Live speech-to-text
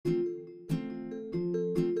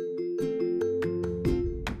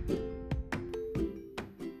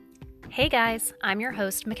Hey guys, I'm your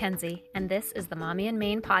host, Mackenzie, and this is the Mommy and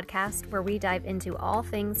Maine podcast where we dive into all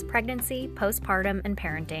things pregnancy, postpartum, and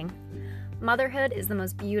parenting. Motherhood is the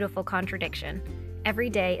most beautiful contradiction. Every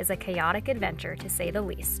day is a chaotic adventure, to say the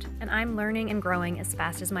least, and I'm learning and growing as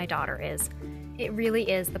fast as my daughter is. It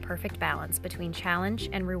really is the perfect balance between challenge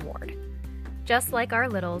and reward. Just like our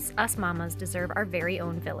littles, us mamas deserve our very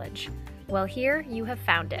own village. Well, here you have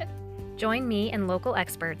found it. Join me and local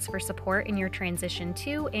experts for support in your transition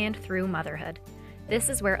to and through motherhood. This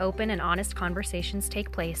is where open and honest conversations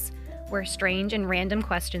take place, where strange and random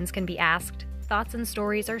questions can be asked, thoughts and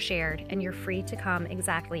stories are shared, and you're free to come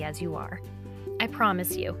exactly as you are. I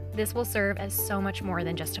promise you, this will serve as so much more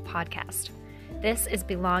than just a podcast. This is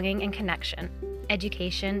belonging and connection,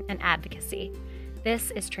 education and advocacy.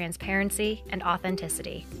 This is transparency and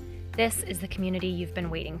authenticity. This is the community you've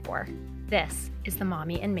been waiting for. This is the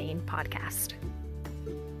Mommy and Maine podcast.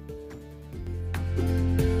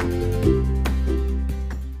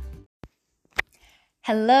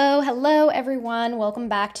 Hello everyone. Welcome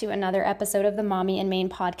back to another episode of the Mommy and Maine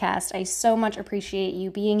podcast. I so much appreciate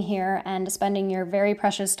you being here and spending your very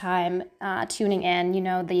precious time tuning in. You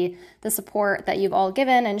know, the support that you've all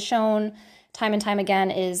given and shown time and time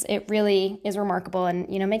again it really is remarkable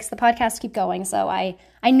and, you know, makes the podcast keep going. So I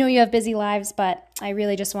know you have busy lives, but I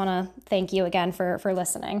really just want to thank you again for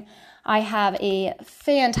listening. I have a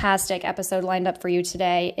fantastic episode lined up for you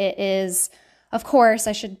today. It is, of course,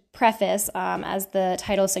 I should preface, as the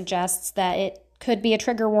title suggests, that it could be a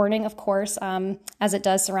trigger warning, of course, as it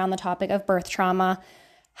does surround the topic of birth trauma.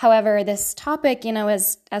 However, this topic, you know,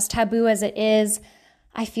 as taboo as it is,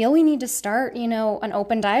 I feel we need to start, you know, an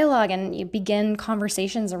open dialogue and you begin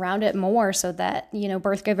conversations around it more so that, you know,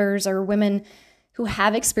 birth givers or women who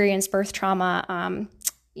have experienced birth trauma,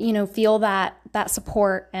 you know, feel that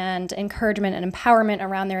support and encouragement and empowerment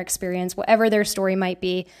around their experience, whatever their story might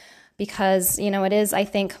be, because, you know, it is, I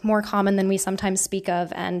think, more common than we sometimes speak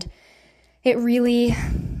of. And it really,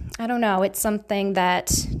 I don't know, it's something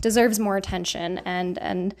that deserves more attention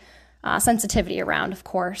and sensitivity around, of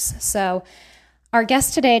course. So our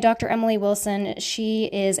guest today, Dr. Emily Wilson, she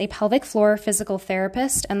is a pelvic floor physical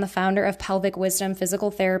therapist and the founder of Pelvic Wisdom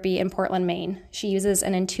Physical Therapy in Portland, Maine. She uses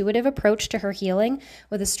an intuitive approach to her healing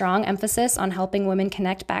with a strong emphasis on helping women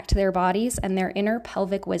connect back to their bodies and their inner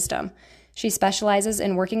pelvic wisdom. She specializes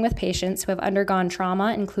in working with patients who have undergone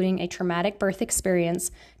trauma, including a traumatic birth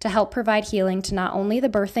experience, to help provide healing to not only the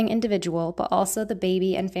birthing individual, but also the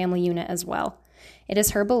baby and family unit as well. It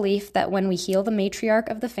is her belief that when we heal the matriarch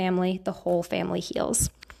of the family, the whole family heals.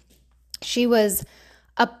 She was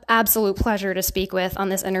an absolute pleasure to speak with on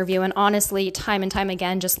this interview, and honestly, time and time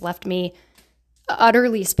again, just left me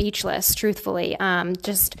utterly speechless, truthfully.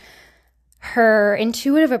 Just her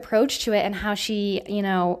intuitive approach to it and how she, you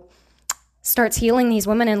know, starts healing these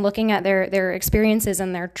women and looking at their experiences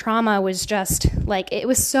and their trauma was just like, it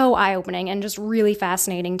was so eye-opening and just really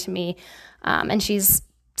fascinating to me. And she's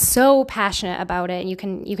so passionate about it. You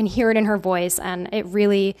can hear it in her voice, and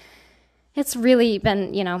it's really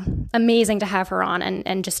been, you know, amazing to have her on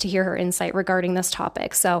and just to hear her insight regarding this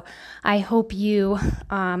topic. So I hope you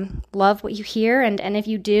love what you hear, and if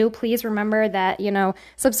you do, please remember that, you know,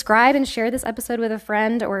 subscribe and share this episode with a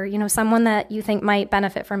friend or, you know, someone that you think might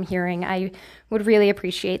benefit from hearing. I would really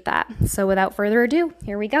appreciate that. So without further ado,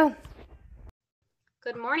 here we go.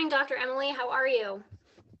 Good morning, Dr. Emily. How are you?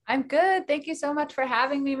 I'm good. Thank you so much for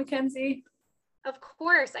having me, Mackenzie. Of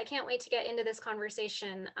course. I can't wait to get into this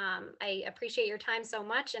conversation. I appreciate your time so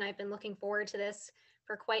much, and I've been looking forward to this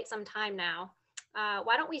for quite some time now.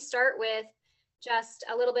 Why don't we start with just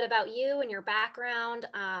a little bit about you and your background,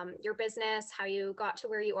 your business, how you got to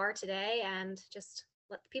where you are today, and just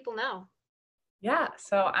let the people know. Yeah,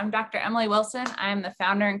 so I'm Dr. Emily Wilson. I'm the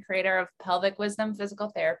founder and creator of Pelvic Wisdom Physical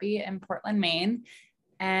Therapy in Portland, Maine.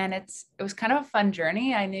 And it was kind of a fun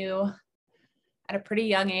journey. I knew at a pretty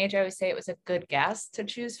young age, I would say it was a good guess to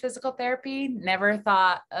choose physical therapy. Never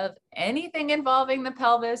thought of anything involving the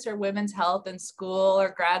pelvis or women's health in school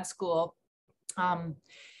or grad school. And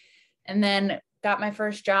then got my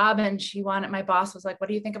first job, and my boss was like, "What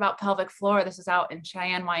do you think about pelvic floor?" This is out in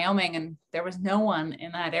Cheyenne, Wyoming. And there was no one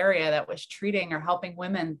in that area that was treating or helping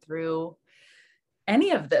women through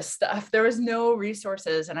any of this stuff. There was no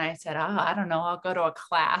resources. And I said, I don't know, I'll go to a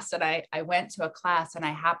class. And I went to a class, and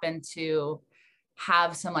I happened to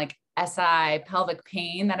have some like SI pelvic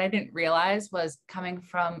pain that I didn't realize was coming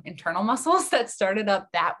from internal muscles that started up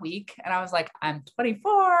that week. And I was like, I'm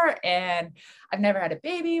 24 and I've never had a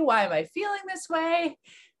baby. Why am I feeling this way?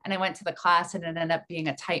 And I went to the class, and it ended up being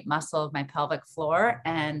a tight muscle of my pelvic floor.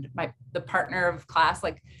 And the partner of class,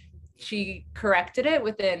 like, she corrected it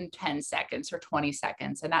within 10 seconds or 20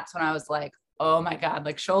 seconds. And that's when I was like, oh my God,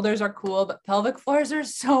 like shoulders are cool, but pelvic floors are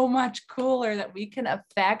so much cooler that we can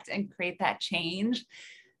affect and create that change.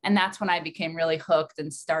 And that's when I became really hooked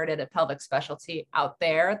and started a pelvic specialty out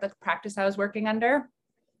there, the practice I was working under,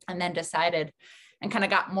 and then decided and kind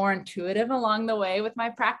of got more intuitive along the way with my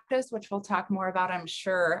practice, which we'll talk more about, I'm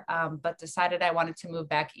sure, but decided I wanted to move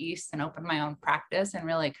back east and open my own practice and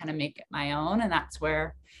really kind of make it my own. And that's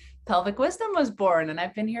where Pelvic Wisdom was born. And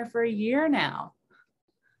I've been here for a year now.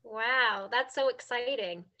 Wow, that's so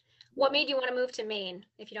exciting. What made you want to move to Maine,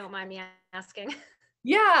 if you don't mind me asking?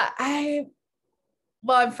 Yeah,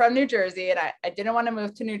 I'm from New Jersey and I didn't want to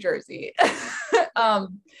move to New Jersey.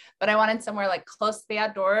 But I wanted somewhere like close to the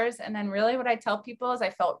outdoors. And then really what I tell people is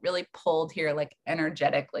I felt really pulled here, like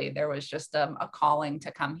energetically. There was just a calling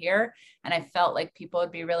to come here. And I felt like people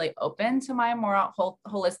would be really open to my more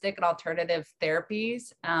holistic and alternative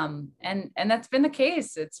therapies. And that's been the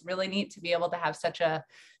case. It's really neat to be able to have such a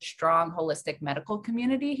strong holistic medical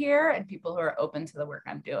community here and people who are open to the work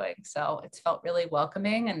I'm doing. So it's felt really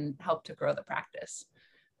welcoming and helped to grow the practice.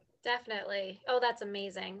 Definitely. Oh, that's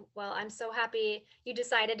amazing. Well, I'm so happy you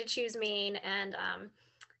decided to choose Maine, and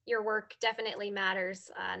your work definitely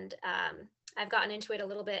matters. And I've gotten into it a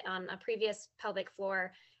little bit on a previous pelvic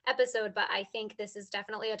floor episode, but I think this is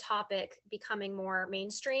definitely a topic becoming more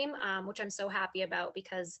mainstream, which I'm so happy about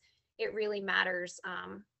because it really matters.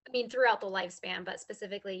 I mean, throughout the lifespan, but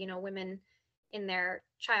specifically, you know, women in their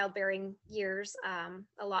childbearing years,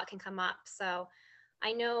 a lot can come up. So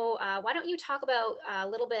I know, why don't you talk about a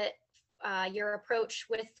little bit your approach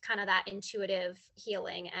with kind of that intuitive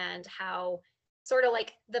healing and how sort of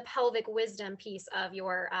like the pelvic wisdom piece of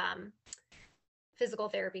your physical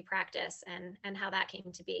therapy practice and how that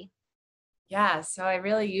came to be. Yeah, so I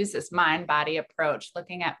really use this mind body approach,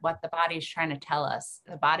 looking at what the body's trying to tell us.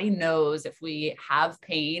 The body knows if we have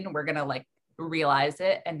pain, we're going to like realize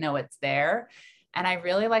it and know it's there. And I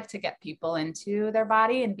really like to get people into their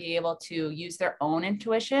body and be able to use their own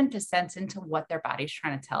intuition to sense into what their body's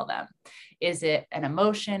trying to tell them. Is it an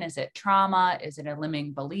emotion? Is it trauma? Is it a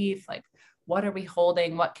limiting belief? Like, what are we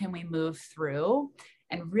holding? What can we move through?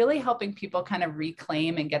 And really helping people kind of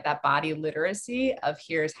reclaim and get that body literacy of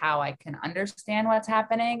here's how I can understand what's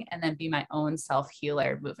happening and then be my own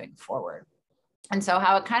self-healer moving forward. And so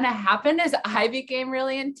how it kind of happened is I became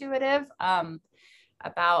really intuitive.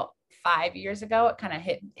 About 5 years ago, it kind of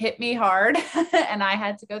hit me hard and I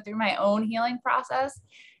had to go through my own healing process.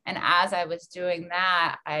 And as I was doing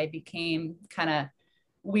that, I became kind of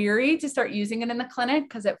weary to start using it in the clinic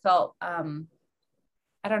because it felt,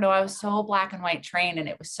 I don't know, I was so black and white trained and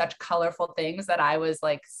it was such colorful things that I was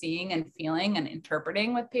like seeing and feeling and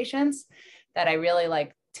interpreting with patients that I really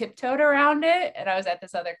like tiptoed around it. And I was at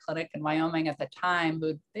this other clinic in Wyoming at the time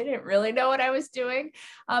who they didn't really know what I was doing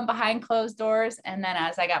behind closed doors. And then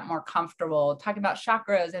as I got more comfortable talking about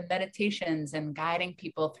chakras and meditations and guiding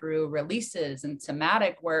people through releases and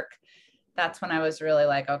somatic work, that's when I was really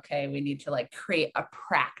like, okay, we need to like create a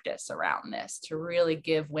practice around this to really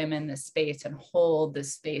give women the space and hold the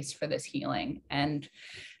space for this healing and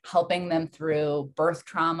helping them through birth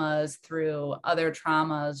traumas, through other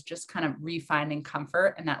traumas, just kind of refinding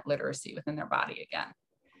comfort and that literacy within their body again.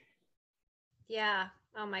 Yeah.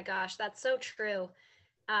 Oh my gosh, that's so true.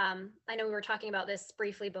 I know we were talking about this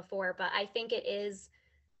briefly before, but I think it is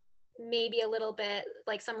maybe a little bit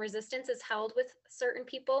like some resistance is held with certain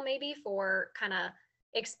people maybe for kind of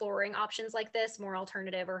exploring options like this, more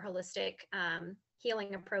alternative or holistic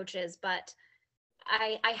healing approaches. But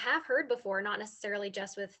I have heard before, not necessarily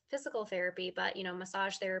just with physical therapy, but, you know,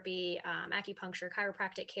 massage therapy, acupuncture,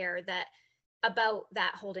 chiropractic care, that about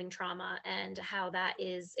that holding trauma and how that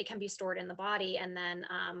is, it can be stored in the body. And then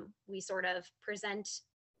we sort of present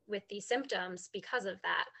with these symptoms because of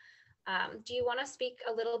that. Do you want to speak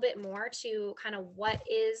a little bit more to kind of what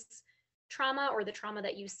is trauma or the trauma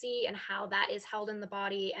that you see and how that is held in the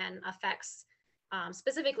body and affects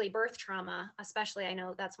specifically birth trauma, especially? I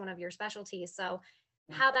know that's one of your specialties. So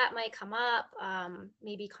how that might come up,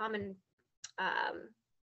 maybe common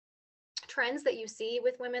trends that you see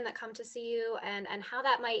with women that come to see you, and how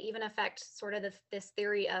that might even affect sort of this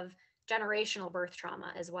theory of generational birth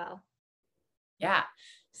trauma as well. Yeah.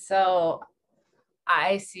 So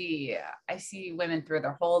I see women through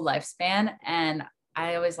their whole lifespan. And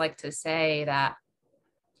I always like to say that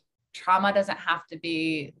trauma doesn't have to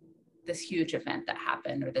be this huge event that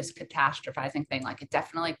happened or this catastrophizing thing. Like it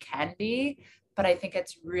definitely can be, but I think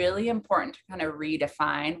it's really important to kind of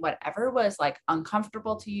redefine whatever was like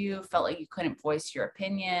uncomfortable to you, felt like you couldn't voice your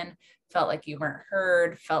opinion, felt like you weren't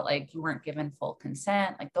heard, felt like you weren't given full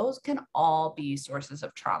consent. Like those can all be sources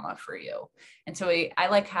of trauma for you. And so I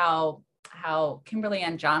like how Kimberly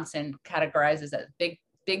Ann Johnson categorizes as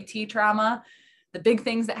big T trauma, the big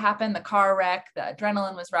things that happened, the car wreck, the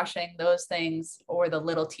adrenaline was rushing, those things, or the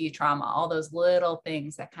little T trauma, all those little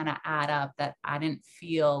things that kind of add up that I didn't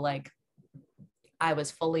feel like I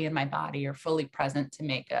was fully in my body or fully present to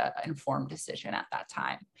make an informed decision at that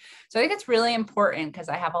time. So I think it's really important because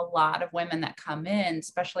I have a lot of women that come in,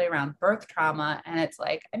 especially around birth trauma. And it's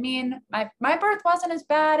like, I mean, my birth wasn't as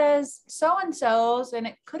bad as so-and-so's, and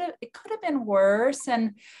it could have been worse.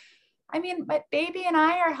 And I mean, my baby and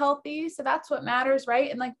I are healthy, so that's what matters,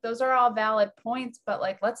 right? And like, those are all valid points, but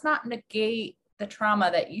like, let's not negate the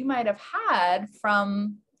trauma that you might have had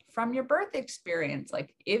from your birth experience.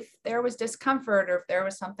 Like if there was discomfort or if there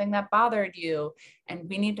was something that bothered you and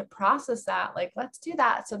we need to process that, like, let's do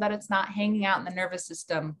that so that it's not hanging out in the nervous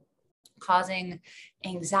system, causing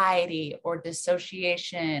anxiety or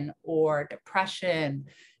dissociation or depression,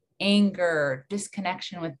 anger,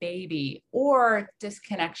 disconnection with baby, or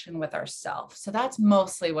disconnection with ourselves. So that's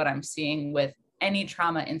mostly what I'm seeing with any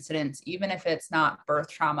trauma incidents, even if it's not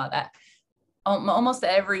birth trauma, that almost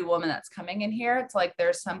every woman that's coming in here, it's like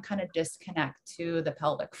there's some kind of disconnect to the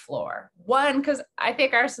pelvic floor. One, because I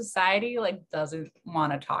think our society like doesn't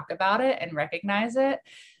want to talk about it and recognize it.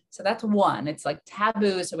 So that's one, it's like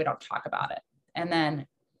taboo, so we don't talk about it. And then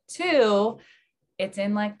two, it's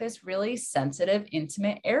in like this really sensitive,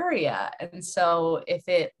 intimate area. And so if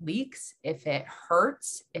it leaks, if it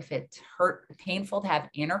hurts, if it's painful to have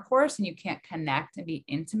intercourse and you can't connect and be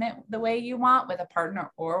intimate the way you want with a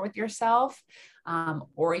partner or with yourself,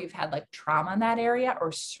 or you've had like trauma in that area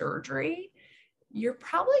or surgery, you're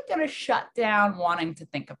probably going to shut down wanting to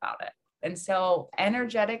think about it. And so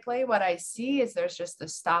energetically, what I see is there's just the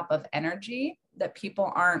stop of energy that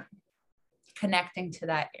people aren't connecting to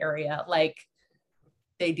that area like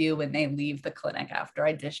they do when they leave the clinic after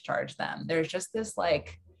I discharge them. There's just this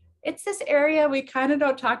like, it's this area we kind of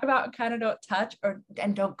don't talk about and kind of don't touch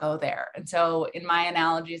and don't go there. And so in my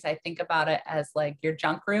analogies, I think about it as like your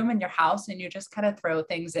junk room in your house, and you just kind of throw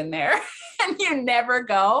things in there and you never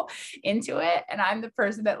go into it. And I'm the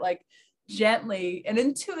person that like gently and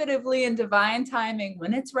intuitively and divine timing,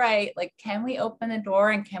 when it's right, like, can we open the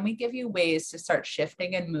door and can we give you ways to start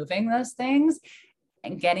shifting and moving those things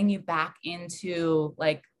and getting you back into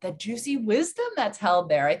like the juicy wisdom that's held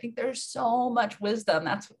there. I think there's so much wisdom.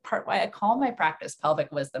 That's part why I call my practice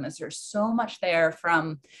pelvic wisdom, is there's so much there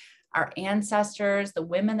from our ancestors, the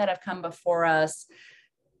women that have come before us.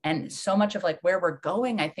 And so much of like where we're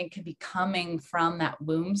going, I think, can be coming from that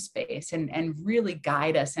womb space and really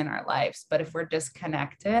guide us in our lives. But if we're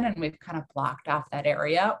disconnected and we've kind of blocked off that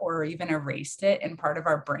area or even erased it in part of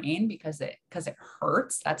our brain because it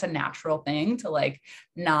hurts, that's a natural thing to like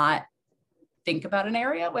not think about an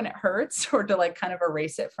area when it hurts, or to like kind of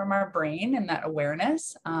erase it from our brain and that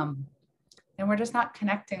awareness. And we're just not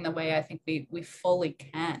connecting the way I think we fully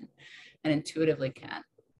can and intuitively can.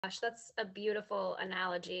 Gosh, that's a beautiful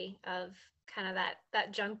analogy of kind of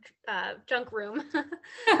that junk room.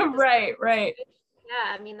 Right.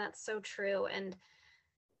 Yeah, I mean, that's so true. And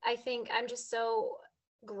I think I'm just so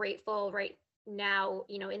grateful right now,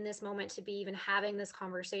 you know, in this moment, to be even having this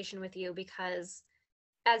conversation with you, because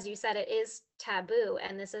as you said, it is taboo,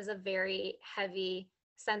 and this is a very heavy,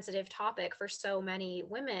 sensitive topic for so many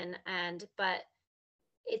women. But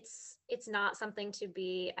it's not something to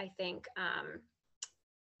be, I think,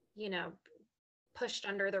 you know, pushed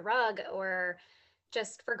under the rug or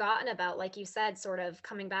just forgotten about. Like you said, sort of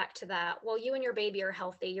coming back to that, well, you and your baby are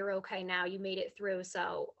healthy, you're okay now, you made it through,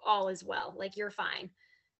 so all is well, like you're fine.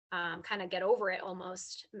 Kind of get over it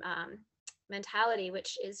almost mentality,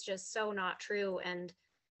 which is just so not true. And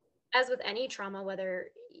as with any trauma, whether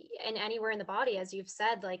and anywhere in the body, as you've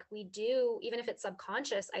said, like we do, even if it's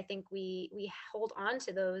subconscious, I think we hold on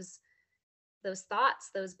to those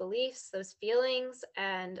thoughts, those beliefs, those feelings,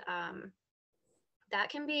 and that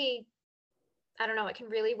can be, I don't know, it can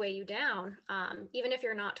really weigh you down, even if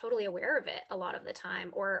you're not totally aware of it a lot of the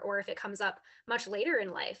time, or if it comes up much later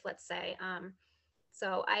in life, let's say.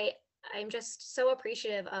 So I'm just so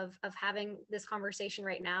appreciative of having this conversation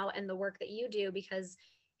right now and the work that you do, because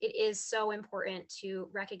it is so important to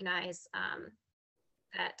recognize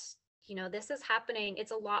that, you know, this is happening.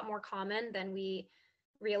 It's a lot more common than we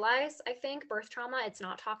realize. I think birth trauma, it's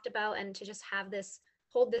not talked about, and to just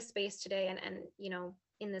hold this space today and you know,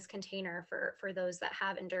 in this container for those that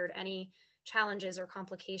have endured any challenges or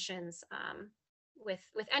complications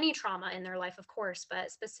with any trauma in their life, of course,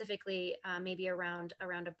 but specifically maybe around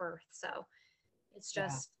a birth. So it's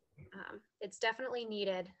just it's definitely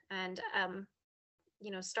needed. And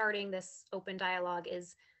starting this open dialogue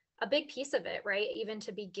is a big piece of it, right? Even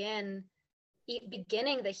to beginning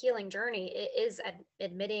the healing journey, it is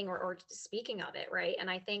admitting or speaking of it, right? And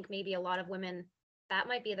I think maybe a lot of women, that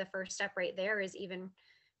might be the first step right there, is even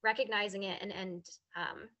recognizing it and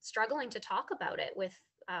struggling to talk about it with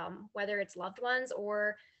whether it's loved ones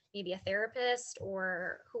or maybe a therapist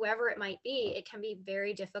or whoever it might be. It can be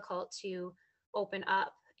very difficult to open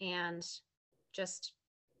up and just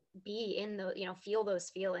be in the, feel those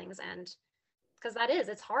feelings. And because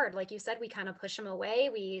it's hard. Like you said, we kind of push them away.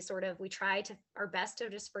 We try to our best to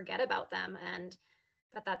just forget about them.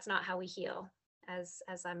 But that's not how we heal, as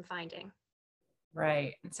I'm finding.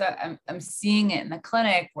 Right. And so I'm seeing it in the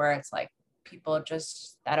clinic where it's like people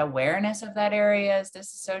just, that awareness of that area is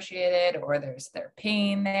disassociated, or there's their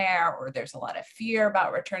pain there, or there's a lot of fear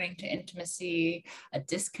about returning to intimacy, a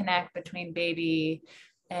disconnect between baby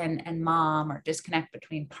and mom, or disconnect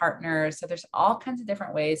between partners. So there's all kinds of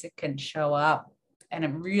different ways it can show up.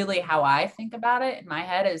 And really how I think about it in my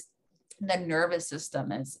head is the nervous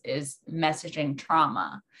system is messaging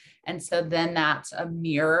trauma. And so then that's a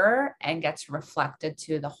mirror and gets reflected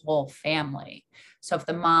to the whole family. So if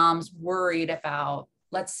the mom's worried about,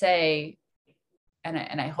 let's say,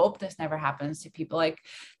 and I hope this never happens to people like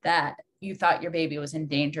that, you thought your baby was in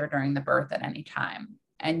danger during the birth at any time,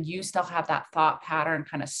 and you still have that thought pattern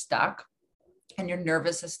kind of stuck, and your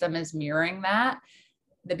nervous system is mirroring that,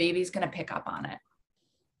 the baby's going to pick up on it.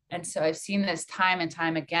 And so I've seen this time and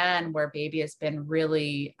time again where baby has been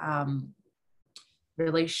really,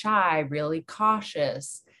 really shy, really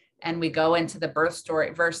cautious. And we go into the birth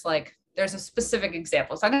story verse, like there's a specific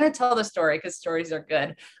example. So I'm going to tell the story because stories are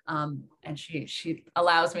good. And she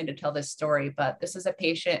allows me to tell this story, but this is a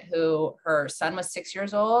patient who, her son was 6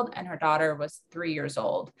 years old and her daughter was 3 years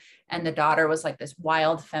old. And the daughter was like this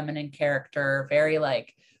wild feminine character, very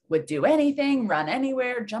like, would do anything, run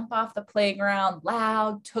anywhere, jump off the playground,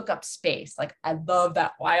 loud, took up space. Like, I love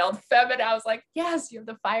that wild feminine. I was like, yes, you have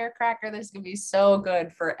the firecracker. This is going to be so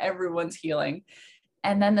good for everyone's healing.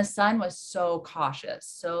 And then the son was so cautious,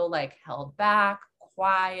 so like held back,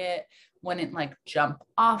 quiet, wouldn't like jump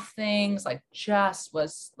off things, like just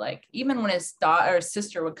was like, even when his daughter or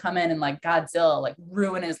sister would come in and like Godzilla, like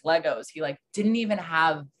ruin his Legos, he like didn't even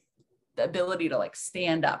have the ability to like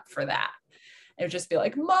stand up for that. It would just be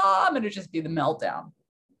like, mom, and it would just be the meltdown.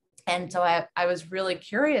 And so I was really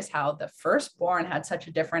curious how the firstborn had such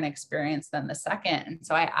a different experience than the second. And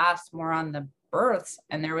so I asked more on the births,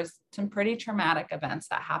 and there was some pretty traumatic events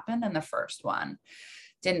that happened in the first one.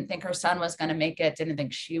 Didn't think her son was going to make it. Didn't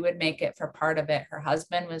think she would make it for part of it. Her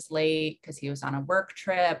husband was late because he was on a work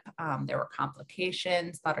trip. There were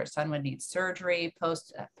complications. Thought her son would need surgery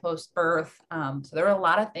post birth. So there were a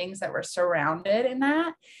lot of things that were surrounded in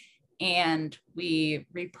that. And we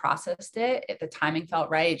reprocessed it. The timing felt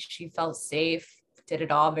right. She felt safe, did it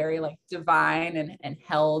all very like divine and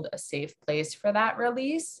held a safe place for that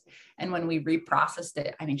release. And when we reprocessed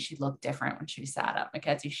it, I mean, she looked different when she sat up.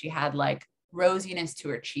 Mackenzie, she had like rosiness to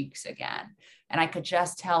her cheeks again. And I could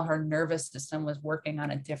just tell her nervous system was working on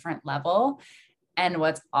a different level. And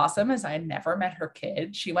what's awesome is I never met her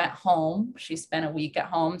kid. She went home. She spent a week at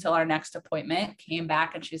home till our next appointment, came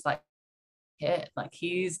back, and she's like, kid, like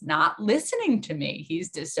he's not listening to me.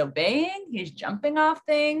 He's disobeying. He's jumping off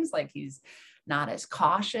things. Like he's not as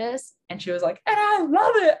cautious. And she was like, and I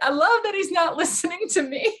love it. I love that he's not listening to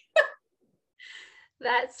me.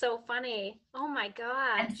 That's so funny. Oh my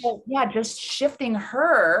gosh. And so, yeah, just shifting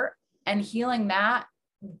her and healing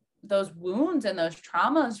those wounds and those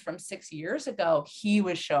traumas from 6 years ago, he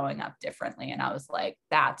was showing up differently. And I was like,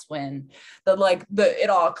 that's when it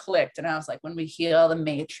all clicked. And I was like, when we heal the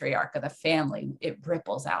matriarch of the family, it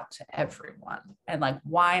ripples out to everyone. And like,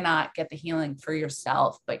 why not get the healing for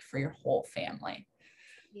yourself, but for your whole family?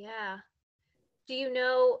 Yeah. Do you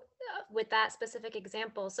know, with that specific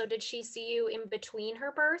example, so did she see you in between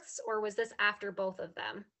her births, or was this after both of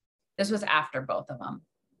them? This was after both of them.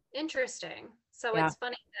 Interesting. So Yeah. It's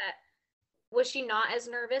funny that, was she not as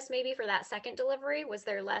nervous maybe for that second delivery? Was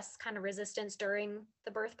there less kind of resistance during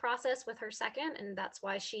the birth process with her second? And that's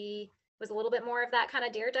why she was a little bit more of that kind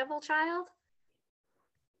of daredevil child?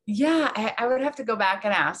 Yeah, I would have to go back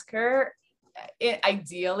and ask her.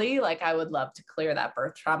 Ideally, like I would love to clear that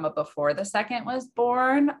birth trauma before the second was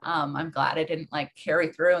born. I'm glad I didn't like carry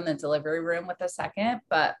through in the delivery room with the second,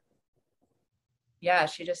 but yeah,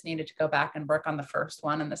 she just needed to go back and work on the first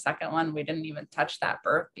one. And the second one, we didn't even touch that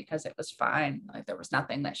birth because it was fine. Like there was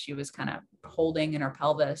nothing that she was kind of holding in her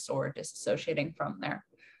pelvis or disassociating from there.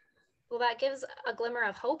 Well, that gives a glimmer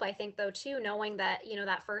of hope, I think, though, too, knowing that, you know,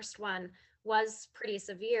 that first one was pretty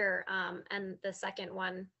severe, and the second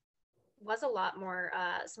one was a lot more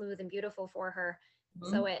smooth and beautiful for her.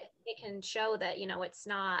 Mm-hmm. So it can show that, you know, it's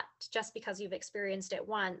not just because you've experienced it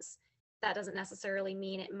once, that doesn't necessarily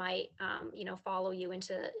mean it might, you know, follow you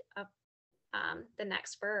into the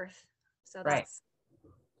next birth. So Right.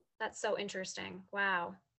 that's so interesting.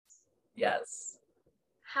 Wow. Yes.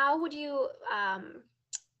 How would you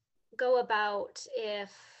go about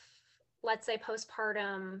if, let's say,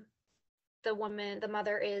 postpartum, the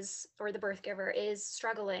mother is, or the birth giver is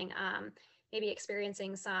struggling, maybe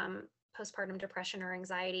experiencing some postpartum depression or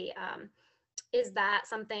anxiety? Is that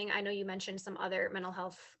something, I know you mentioned some other mental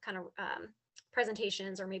health kind of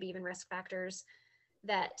presentations or maybe even risk factors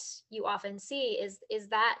that you often see, is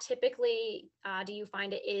that typically, do you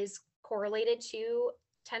find it is correlated to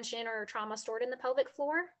tension or trauma stored in the pelvic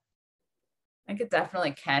floor? I think it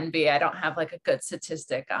definitely can be. I don't have like a good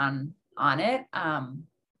statistic on it.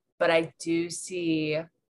 But I do see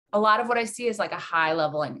a lot of what I see is like a high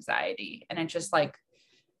level anxiety. And it's just like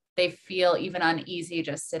they feel even uneasy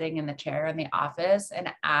just sitting in the chair in the office.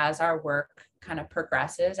 And as our work kind of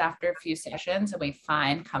progresses after a few sessions and we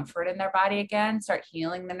find comfort in their body again, start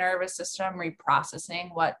healing the nervous system,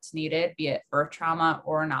 reprocessing what's needed, be it birth trauma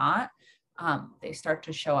or not, they start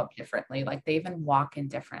to show up differently. Like they even walk in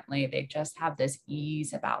differently. They just have this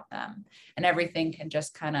ease about them and everything can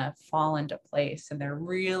just kind of fall into place. And they're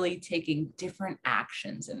really taking different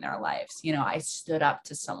actions in their lives. You know, I stood up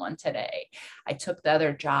to someone today. I took the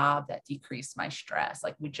other job that decreased my stress.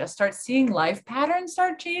 Like we just start seeing life patterns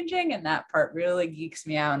start changing. And that part really geeks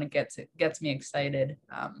me out and it gets me excited.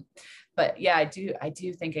 But yeah, I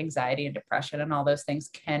do think anxiety and depression and all those things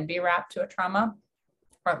can be wrapped to a trauma,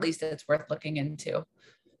 or at least it's worth looking into.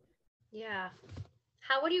 Yeah.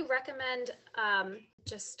 How would you recommend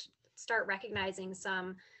just start recognizing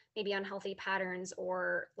some maybe unhealthy patterns,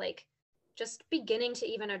 or like just beginning to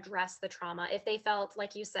even address the trauma if they felt,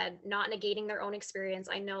 like you said, not negating their own experience?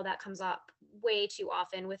 I know that comes up way too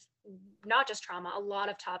often with not just trauma, a lot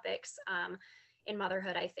of topics in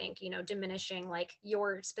motherhood. I think, you know, diminishing like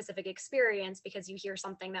your specific experience because you hear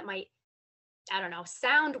something that might, I don't know,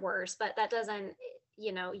 sound worse, but that doesn't,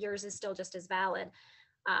 you know, yours is still just as valid.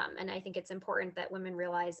 And I think it's important that women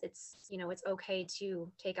realize it's, you know, it's okay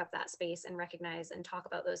to take up that space and recognize and talk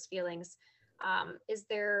about those feelings. Is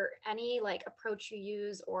there any like approach you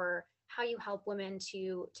use or how you help women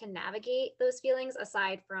to navigate those feelings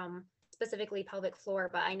aside from specifically pelvic floor?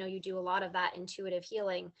 But I know you do a lot of that intuitive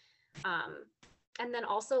healing. And then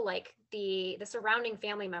also like the surrounding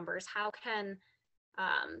family members, how can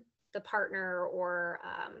the partner or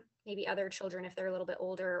maybe other children, if they're a little bit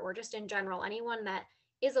older, or just in general, anyone that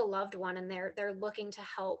is a loved one and they're looking to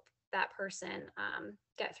help that person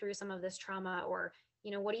get through some of this trauma, or,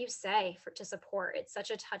 you know, what do you say to support? It's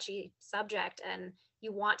such a touchy subject and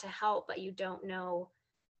you want to help, but you don't know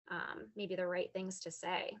maybe the right things to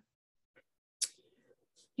say.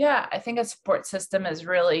 Yeah, I think a support system is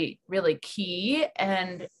really, really key.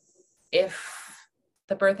 And if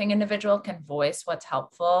the birthing individual can voice what's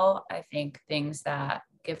helpful, I think things that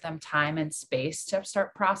give them time and space to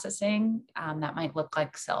start processing, that might look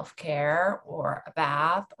like self-care or a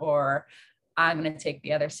bath, or I'm going to take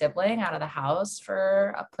the other sibling out of the house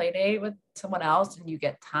for a play date with someone else, and you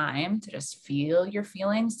get time to just feel your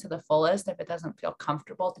feelings to the fullest. If it doesn't feel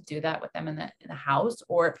comfortable to do that with them in the house,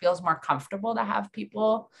 or it feels more comfortable to have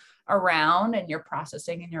people around and you're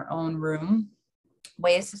processing in your own room.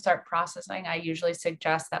 Ways to start processing, I usually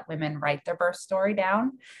suggest that women write their birth story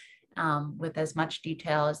down with as much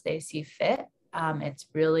detail as they see fit. It's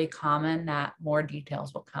really common that more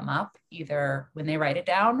details will come up either when they write it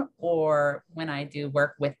down or when I do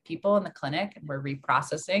work with people in the clinic and we're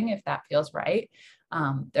reprocessing if that feels right.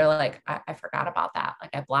 They're like, I forgot about that.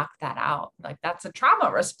 Like I blocked that out. Like that's a trauma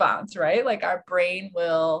response, right? Like our brain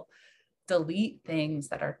will delete things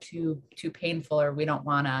that are too painful or we don't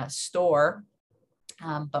want to store.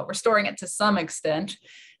 But we're storing it to some extent.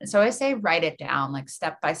 And so I say, write it down, like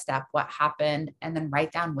step by step, what happened, and then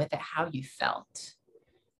write down with it how you felt.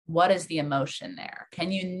 What is the emotion there?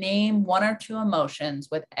 Can you name one or two emotions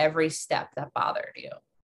with every step that bothered you?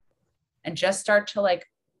 And just start to like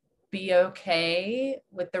be okay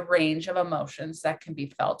with the range of emotions that can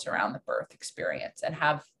be felt around the birth experience, and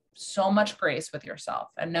have so much grace with yourself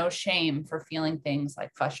and no shame for feeling things like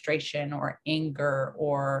frustration or anger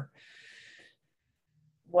or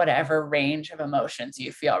whatever range of emotions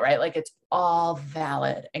you feel, right? Like it's all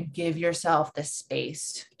valid, and give yourself the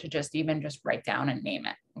space to just even just write down and name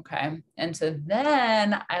it. Okay. And so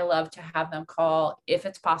then I love to have them call, if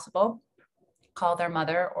it's possible, call their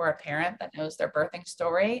mother or a parent that knows their birthing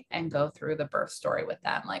story and go through the birth story with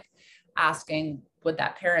them. Like asking, would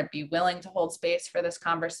that parent be willing to hold space for this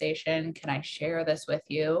conversation? Can I share this with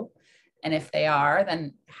you? And if they are,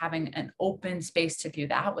 then having an open space to do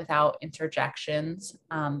that without interjections.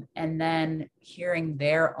 And then hearing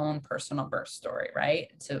their own personal birth story,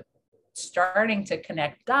 right? So starting to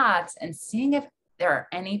connect dots and seeing if there are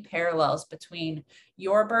any parallels between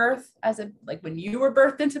your birth as a, like when you were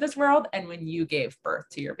birthed into this world and when you gave birth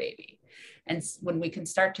to your baby. And when we can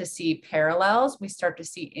start to see parallels, we start to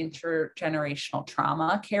see intergenerational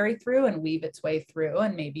trauma carry through and weave its way through.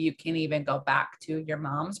 And maybe you can even go back to your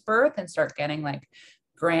mom's birth and start getting like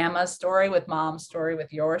grandma's story with mom's story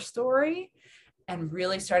with your story, and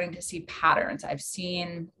really starting to see patterns.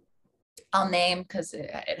 I'll name because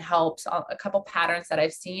it helps. A couple patterns that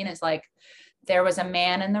I've seen is like, there was a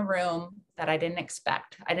man in the room that I didn't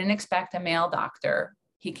expect. I didn't expect a male doctor.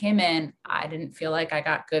 He came in. I didn't feel like I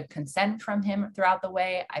got good consent from him throughout the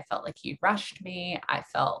way. I felt like he rushed me. I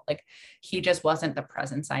felt like he just wasn't the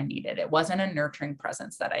presence I needed. It wasn't a nurturing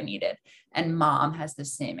presence that I needed. And mom has the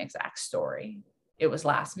same exact story. It was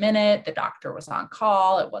last minute. The doctor was on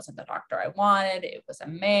call. It wasn't the doctor I wanted. It was a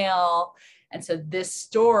male. And so this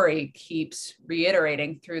story keeps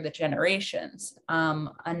reiterating through the generations.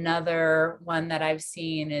 Another one that I've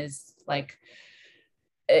seen is like,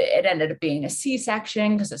 it ended up being a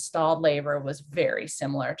C-section because a stalled labor was very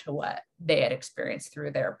similar to what they had experienced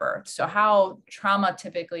through their birth. So how trauma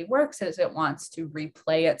typically works is it wants to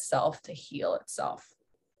replay itself to heal itself.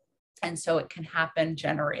 And so it can happen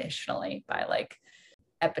generationally by like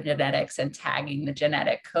epigenetics and tagging the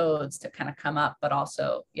genetic codes to kind of come up, but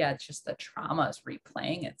also, yeah, it's just the trauma is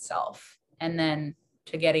replaying itself. And then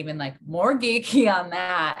to get even like more geeky on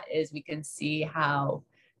that is we can see how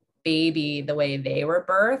baby, the way they were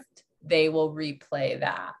birthed, they will replay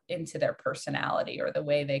that into their personality or the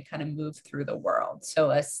way they kind of move through the world.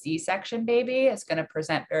 So a C-section baby is going to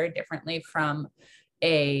present very differently from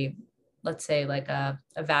a, let's say like a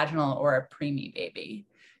vaginal or a preemie baby.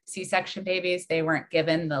 C-section babies, they weren't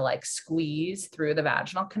given the like squeeze through the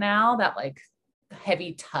vaginal canal, that like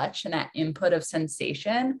heavy touch and that input of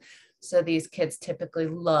sensation. So these kids typically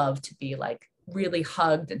love to be like really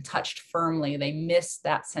hugged and touched firmly. They miss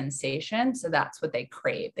that sensation. So that's what they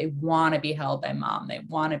crave. They want to be held by mom. They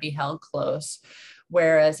want to be held close.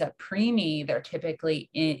 Whereas a preemie, they're typically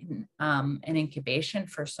in an incubation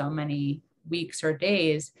for so many weeks or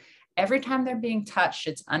days. Every time they're being touched,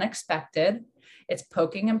 it's unexpected. It's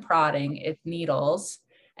poking and prodding, it's needles.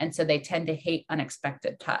 And so they tend to hate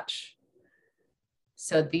unexpected touch.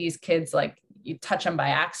 So these kids, like you touch them by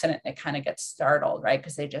accident, they kind of get startled, right?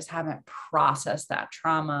 Because they just haven't processed that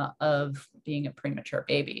trauma of being a premature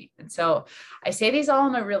baby. And so I say these all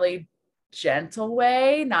in a really gentle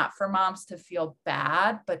way, not for moms to feel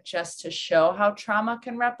bad, but just to show how trauma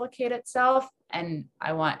can replicate itself. And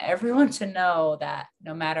I want everyone to know that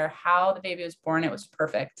no matter how the baby was born, it was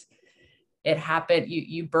perfect. It happened.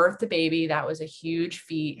 You birthed a baby. That was a huge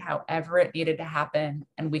feat, however it needed to happen.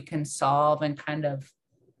 And we can solve and kind of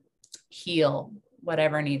heal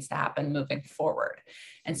whatever needs to happen moving forward.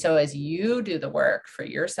 And so as you do the work for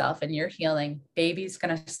yourself and your healing, baby's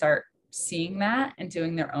going to start seeing that and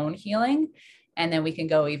doing their own healing. And then we can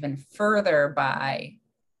go even further by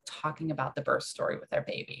talking about the birth story with our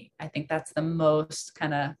baby. I think that's the most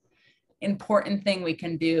kind of important thing we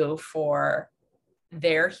can do for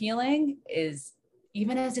their healing is,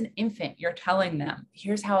 even as an infant, you're telling them,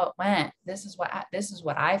 here's how it went. This is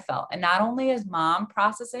what I felt. And not only is mom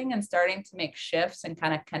processing and starting to make shifts and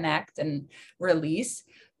kind of connect and release,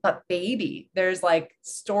 but baby, there's like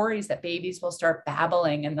stories that babies will start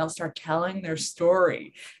babbling and they'll start telling their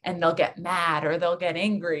story and they'll get mad or they'll get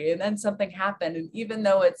angry and then something happened. And even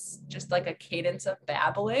though it's just like a cadence of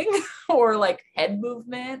babbling or like head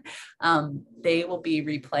movement, they will be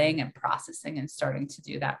replaying and processing and starting to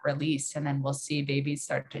do that release. And then we'll see babies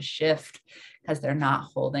start to shift because they're not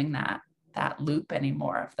holding that loop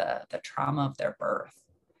anymore of the trauma of their birth.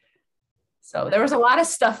 So there was a lot of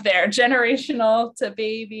stuff there, generational to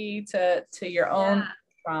baby to your own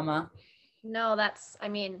trauma. No, I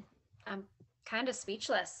mean, I'm kind of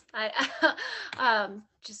speechless.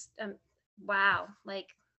 Wow. Like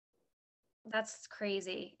that's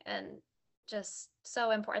crazy and just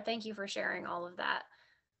so important. Thank you for sharing all of that.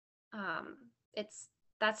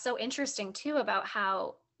 That's so interesting too about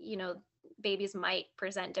how, babies might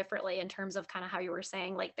present differently in terms of kind of how you were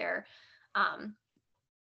saying, like their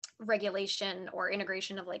regulation or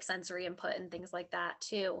integration of like sensory input and things like that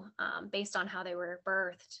too, based on how they were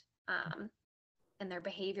birthed, and their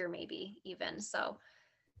behavior maybe even. So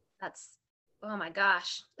that's, oh my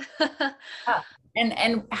gosh. Yeah.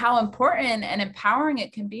 And how important and empowering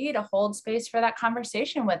it can be to hold space for that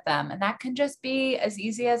conversation with them. And that can just be as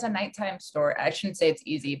easy as a nighttime story. I shouldn't say it's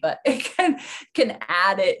easy, but it can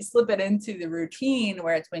add it, slip it into the routine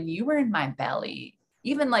where it's when you were in my belly,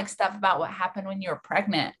 even like stuff about what happened when you were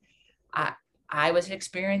pregnant. I was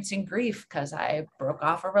experiencing grief because I broke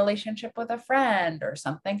off a relationship with a friend or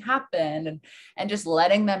something happened, and just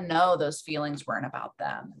letting them know those feelings weren't about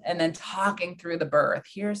them. And then talking through the birth.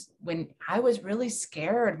 Here's when I was really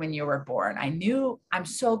scared when you were born. I knew, I'm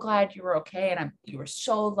so glad you were okay. And you were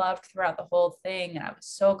so loved throughout the whole thing. And I was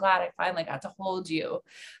so glad I finally got to hold you.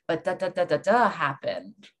 But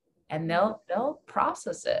happened. And they'll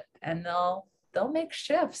process it, and they'll make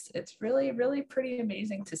shifts. It's really, really pretty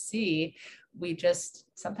amazing to see. We just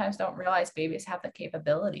sometimes don't realize babies have the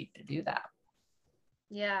capability to do that.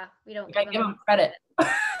 Yeah, we don't give them credit.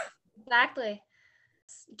 Exactly.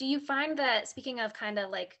 Do you find that, speaking of kind of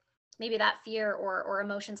like maybe that fear or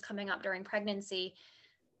emotions coming up during pregnancy,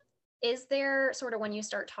 is there sort of, when you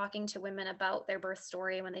start talking to women about their birth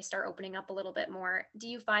story, when they start opening up a little bit more, do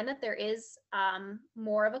you find that there is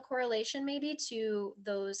more of a correlation maybe to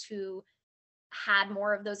those who had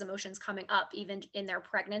more of those emotions coming up even in their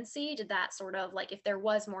pregnancy? Did that sort of, like, if there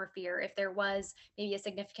was more fear, if there was maybe a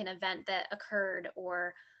significant event that occurred,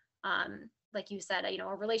 or like you said,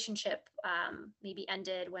 a relationship maybe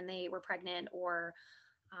ended when they were pregnant, or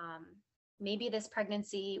maybe this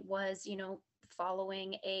pregnancy was,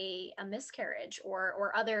 following a miscarriage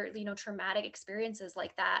or other, traumatic experiences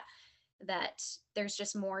like that, that there's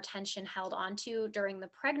just more tension held onto during the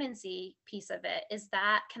pregnancy piece of it.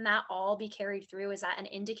 Can that all be carried through? Is that an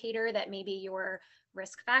indicator that maybe your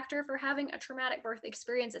risk factor for having a traumatic birth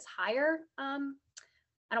experience is higher? I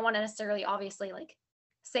don't want to necessarily obviously like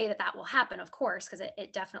say that will happen, of course, because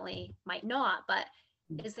it definitely might not, but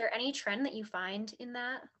is there any trend that you find in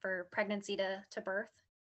that for pregnancy to birth?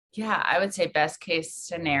 Yeah, I would say best case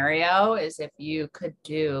scenario is if you could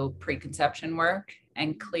do preconception work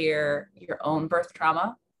and clear your own birth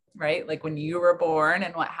trauma, right? Like when you were born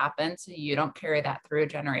and what happened, so you don't carry that through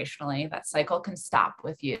generationally. That cycle can stop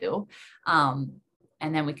with you. And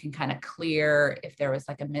then we can kind of clear if there was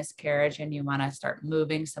like a miscarriage and you want to start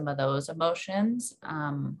moving some of those emotions.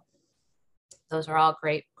 Those are all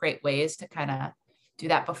great ways to kind of do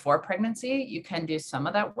that before pregnancy. You can do some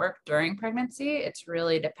of that work during pregnancy. It's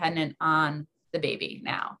really dependent on the baby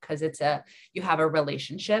now, because you have a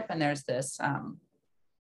relationship and there's this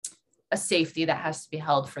a safety that has to be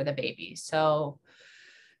held for the baby. So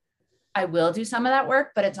I will do some of that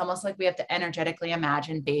work, but it's almost like we have to energetically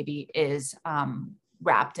imagine baby is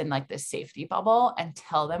wrapped in like this safety bubble and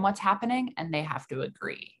tell them what's happening, and they have to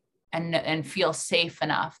agree and feel safe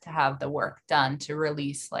enough to have the work done to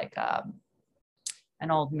release like an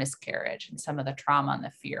old miscarriage and some of the trauma and the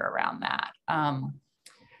fear around that.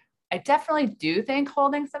 I definitely do think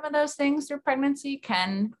holding some of those things through pregnancy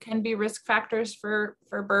can be risk factors for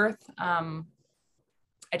birth.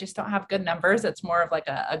 I just don't have good numbers. It's more of like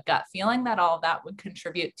a gut feeling that all of that would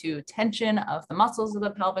contribute to tension of the muscles of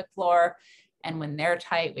the pelvic floor. And when they're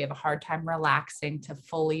tight, we have a hard time relaxing to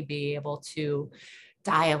fully be able to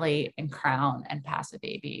dilate and crown and pass a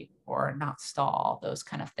baby or not stall, those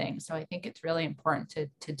kind of things. So I think it's really important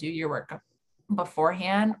to do your work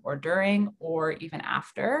beforehand or during or even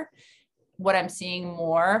after. What I'm seeing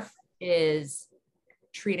more is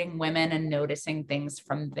treating women and noticing things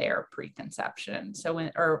from their preconception.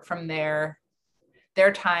 Or from their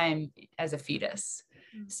time as a fetus.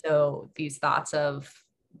 So these thoughts of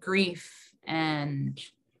grief and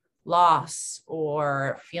loss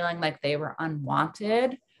or feeling like they were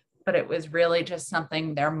unwanted, but it was really just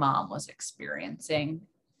something their mom was experiencing.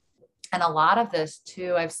 And a lot of this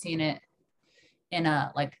too, I've seen it in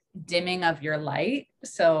a like dimming of your light.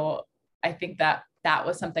 So I think that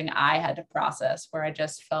was something I had to process, where I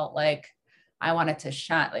just felt like I wanted to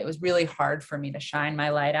shine. It was really hard for me to shine my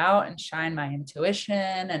light out and shine my intuition.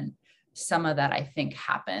 And some of that I think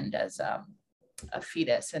happened as a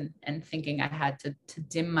fetus and thinking I had to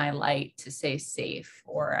dim my light to stay safe,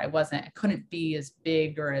 or I couldn't be as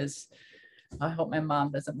big or as, I hope my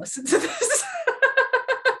mom doesn't listen to this.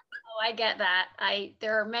 Oh, I get that.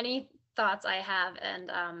 There are many thoughts I have,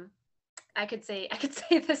 and I could say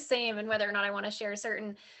the same, and whether or not I want to share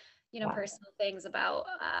certain, Wow. personal things about,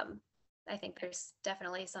 I think there's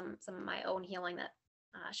definitely some of my own healing that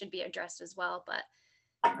should be addressed as well. But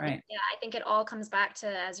Right. yeah, I think it all comes back to,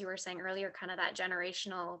 as you were saying earlier, kind of that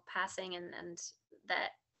generational passing, and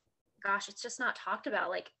that gosh, it's just not talked about.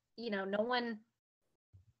 Like, no one,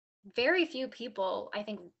 very few people, I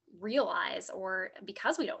think, realize, or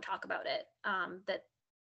because we don't talk about it,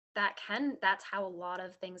 that's how a lot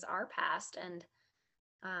of things are passed. And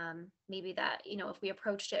maybe that, if we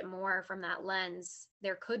approached it more from that lens,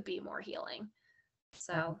 there could be more healing.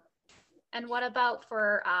 So, and what about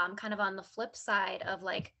for kind of on the flip side of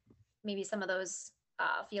like maybe some of those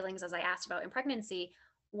feelings, as I asked about in pregnancy,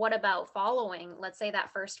 what about following, let's say,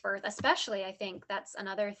 that first birth? Especially, I think that's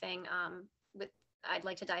another thing with I'd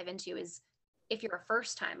like to dive into is if you're a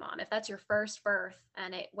first time mom, if that's your first birth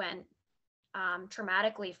and it went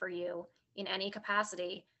traumatically for you in any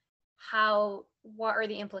capacity, what are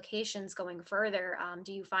the implications going further?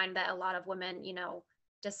 Do you find that a lot of women,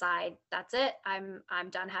 decide that's it, I'm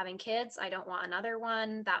done having kids, I don't want another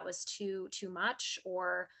one, that was too much,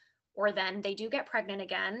 or then they do get pregnant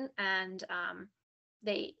again, and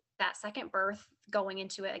that second birth, going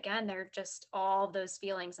into it again, they're just, all those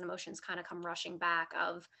feelings and emotions kind of come rushing back,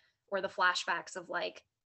 or the flashbacks of, like,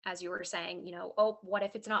 as you were saying, oh, what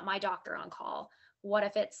if it's not my doctor on call? What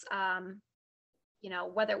if it's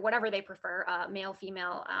whatever they prefer, male,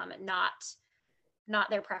 female, not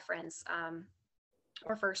their preference,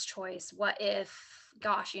 or first choice. What if,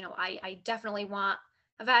 gosh, I definitely want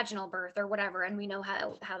a vaginal birth or whatever, and we know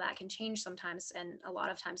how that can change sometimes, and a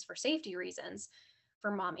lot of times for safety reasons for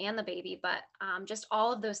mom and the baby. But just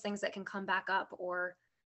all of those things that can come back up, or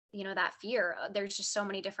that fear, there's just so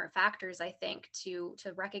many different factors, I think, to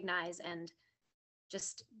recognize, and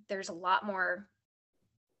just there's a lot more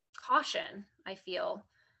caution, I feel,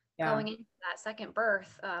 going into that second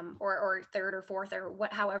birth, or third or fourth, or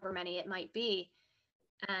however many it might be.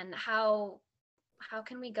 And how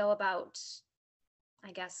can we go about,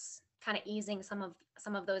 I guess, kind of easing some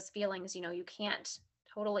of those feelings? You can't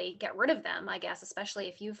totally get rid of them, I guess, especially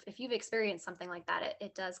if you've experienced something like that,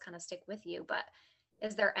 it does kind of stick with you. But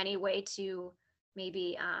is there any way to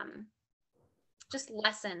maybe just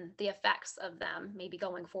lessen the effects of them, maybe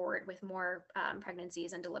going forward with more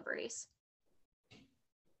pregnancies and deliveries?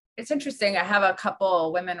 It's interesting. I have a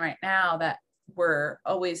couple women right now that were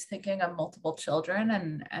always thinking of multiple children,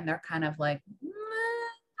 and they're kind of like,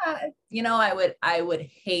 I would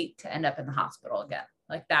hate to end up in the hospital again.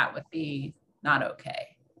 Like, that would be not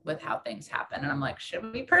okay with how things happen. And I'm like,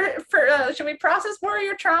 should we process more of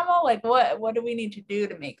your trauma? Like, what do we need to do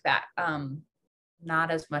to make that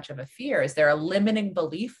not as much of a fear? Is there a limiting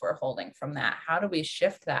belief we're holding from that? How do we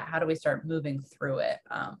shift that? How do we start moving through it,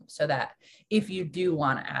 so that if you do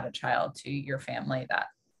want to add a child to your family,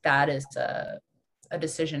 that is a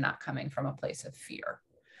decision not coming from a place of fear.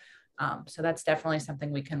 So that's definitely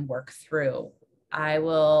something we can work through. I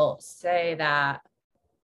will say that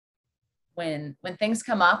when things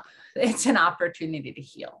come up, it's an opportunity to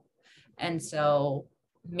heal. And so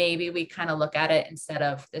maybe we kind of look at it, instead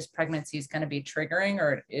of this pregnancy is going to be triggering,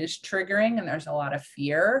 or it is triggering, and there's a lot of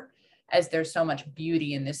fear, as there's so much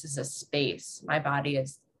beauty, and this is a space. My body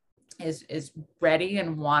is ready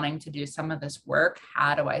and wanting to do some of this work.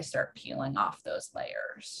 How do I start peeling off those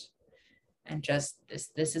layers? And just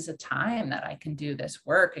this is a time that I can do this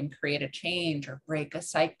work and create a change, or break a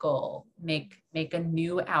cycle, make a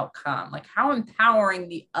new outcome. Like, how empowering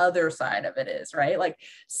the other side of it is, right? Like,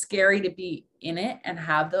 scary to be in it and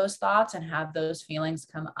have those thoughts and have those feelings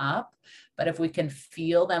come up. But if we can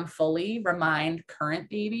feel them fully, remind current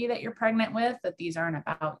baby that you're pregnant with that these aren't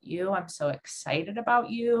about you. I'm so excited about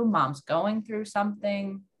you. Mom's going through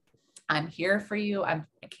something. I'm here for you. I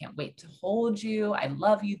can't wait to hold you. I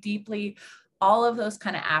love you deeply. All of those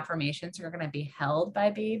kind of affirmations are going to be held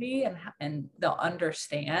by baby, and they'll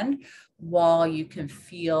understand, while you can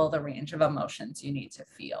feel the range of emotions you need to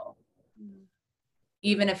feel.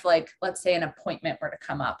 Even if, like, let's say an appointment were to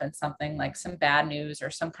come up and something like some bad news or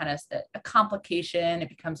some kind of a complication, it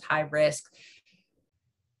becomes high risk.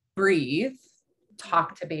 Breathe,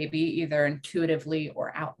 talk to baby either intuitively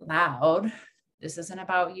or out loud. This isn't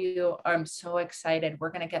about you. I'm so excited. We're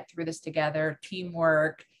going to get through this together.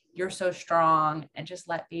 Teamwork. You're so strong. And just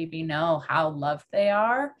let baby know how loved they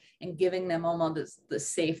are, and giving them almost the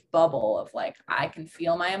safe bubble of, like, I can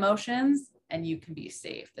feel my emotions and you can be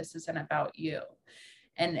safe. This isn't about you.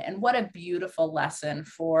 And what a beautiful lesson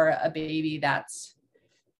for a baby that's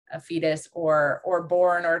a fetus or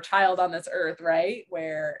born, or a child on this earth, right?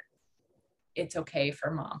 Where it's okay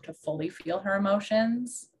for mom to fully feel her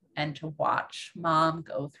emotions, and to watch mom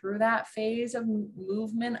go through that phase of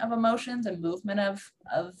movement of emotions and movement of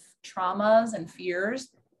traumas and fears.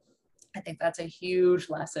 I think that's a huge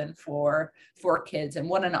lesson for kids, and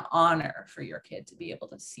what an honor for your kid to be able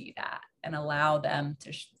to see that and allow them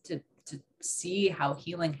to see how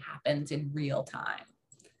healing happens in real time.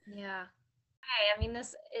 Yeah. I mean,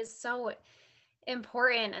 this is so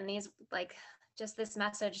important, and these like just this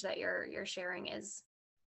message that you're sharing is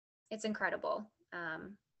it's incredible.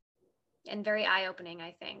 And very eye-opening,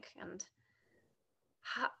 I think. And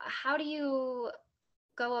how do you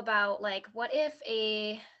go about, like, what if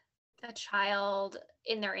a child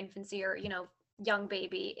in their infancy, or young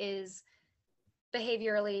baby, is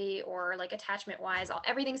behaviorally or like attachment wise,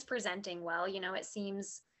 everything's presenting well, it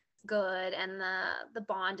seems good, and the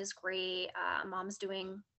bond is great, mom's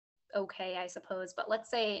doing okay, I suppose. But let's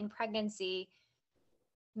say in pregnancy,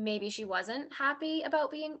 maybe she wasn't happy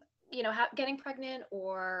about being, getting pregnant,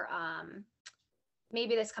 or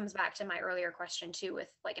maybe this comes back to my earlier question too, with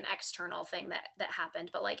like an external thing that happened,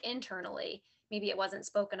 but like internally, maybe it wasn't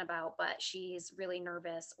spoken about, but she's really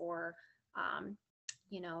nervous, or um,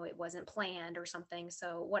 it wasn't planned or something.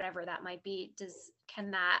 So whatever that might be,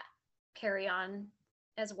 can that carry on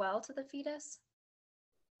as well to the fetus?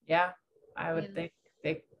 Yeah, I Yeah. would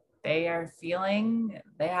think they are feeling,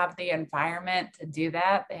 they have the environment to do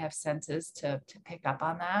that. They have senses to pick up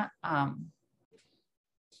on that.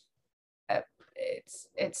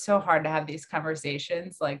 It's so hard to have these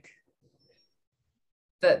conversations. Like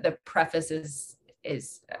the preface is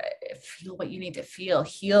feel what you need to feel,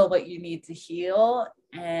 heal what you need to heal.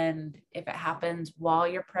 And if it happens while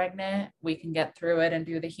you're pregnant, we can get through it and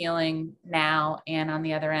do the healing now, and on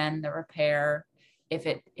the other end, the repair.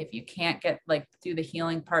 If you can't do the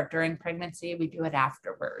healing part during pregnancy, we do it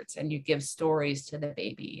afterwards, and you give stories to the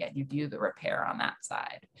baby and you do the repair on that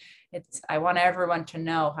side. I want everyone to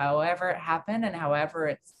know, however it happened and however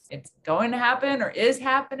it's going to happen or is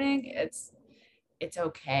happening, it's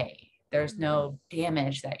okay. There's no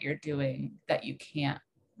damage that you're doing that you can't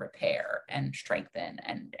repair and strengthen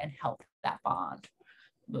and help that bond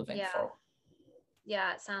moving Yeah. forward.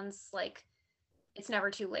 Yeah, it sounds like it's never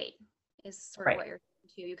too late, is sort of Right. what you're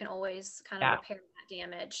saying too. You can always kind of Yeah. repair that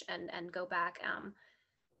damage, and go back,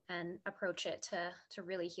 and approach it to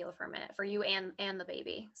really heal from it, for you and the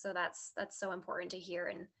baby. So that's so important to hear,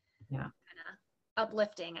 and Yeah. kind of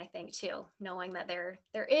uplifting, I think, too, knowing that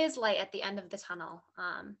there is light at the end of the tunnel,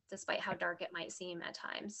 despite how dark it might seem at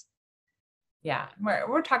times. Yeah.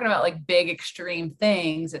 We're talking about like big extreme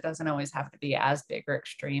things. It doesn't always have to be as big or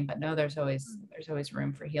extreme, but no, there's always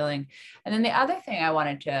room for healing. And then the other thing I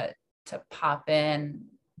wanted to pop in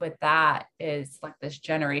with that is like this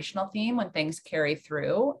generational theme when things carry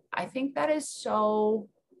through. I think that is so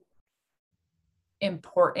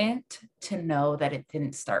important to know that it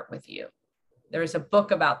didn't start with you. There's a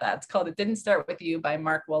book about that. It's called It Didn't Start With You by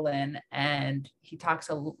Mark Wolin. And he talks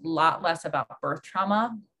a lot less about birth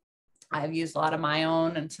trauma. I've used a lot of my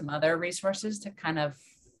own and some other resources to kind of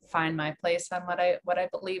find my place on what I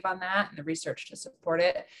believe on that, and the research to support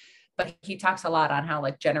it. But he talks a lot on how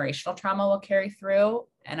like generational trauma will carry through.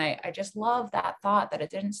 And I just love that thought that it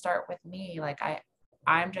didn't start with me. Like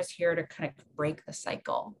I'm just here to kind of break the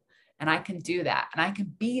cycle. And I can do that. And I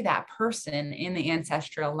can be that person in the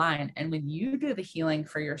ancestral line. And when you do the healing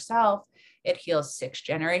for yourself, it heals 6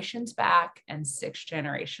 generations back and 6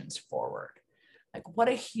 generations forward. Like what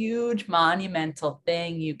a huge monumental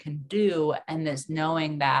thing you can do. And this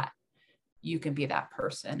knowing that you can be that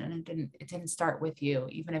person, and it didn't start with you,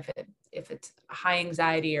 even if it's high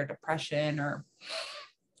anxiety or depression or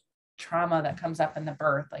trauma that comes up in the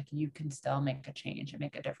birth, like you can still make a change and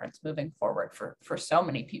make a difference moving forward for so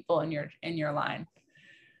many people in your line.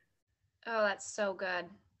 Oh, that's so good.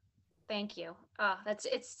 Thank you. Oh,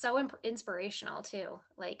 it's so inspirational too.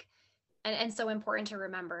 Like, and so important to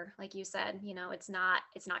remember, like you said, it's not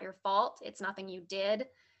your fault. It's nothing you did.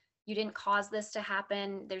 You didn't cause this to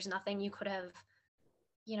happen. There's nothing you could have,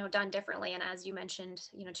 done differently. And as you mentioned,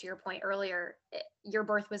 to your point earlier, your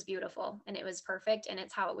birth was beautiful and it was perfect, and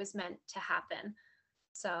it's how it was meant to happen.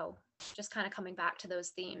 So just kind of coming back to those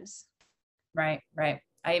themes. Right.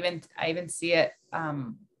 I even see it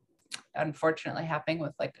unfortunately happening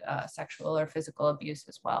with like sexual or physical abuse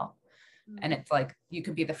as well. And it's like you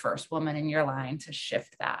could be the first woman in your line to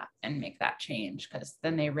shift that and make that change, because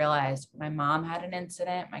then they realized my mom had an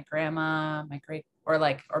incident, my grandma, my great, or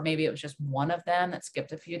maybe it was just one of them that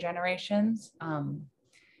skipped a few generations, and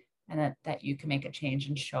that you can make a change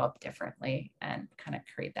and show up differently and kind of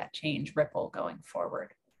create that change ripple going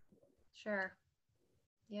forward. Sure.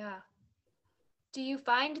 Yeah. Do you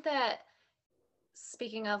find that,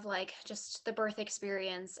 speaking of like just the birth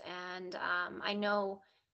experience, and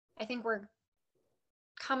I think we're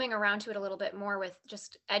coming around to it a little bit more with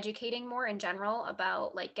just educating more in general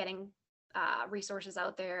about like getting resources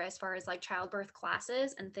out there as far as like childbirth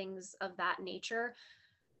classes and things of that nature.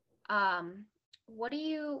 What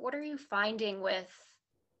are you finding with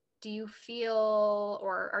do you feel,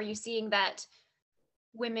 or are you seeing that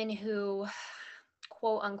women who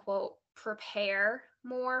quote unquote prepare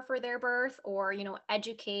more for their birth, or,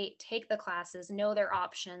 educate, take the classes, know their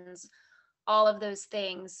options, all of those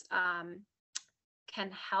things,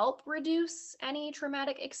 can help reduce any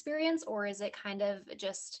traumatic experience? Or is it kind of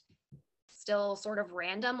just still sort of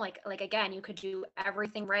random? Like again, you could do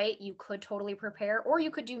everything right, you could totally prepare, or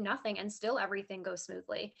you could do nothing and still everything goes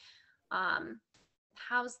smoothly. um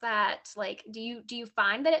how's that? Like, do you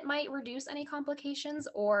find that it might reduce any complications,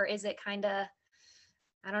 or is it kind of,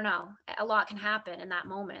 I don't know, a lot can happen in that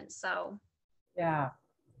moment? So Yeah.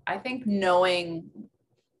 I think knowing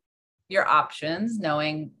your options,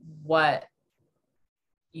 knowing what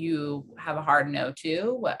you have a hard no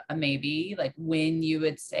to, what a maybe, like when you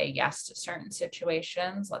would say yes to certain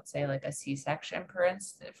situations, let's say like a C-section, for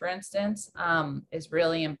instance, is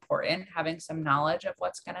really important. Having some knowledge of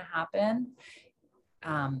what's going to happen,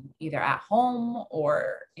 either at home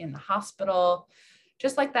or in the hospital,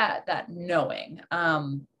 just like that knowing.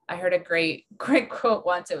 I heard a great quote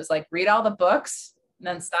once. It was like, read all the books and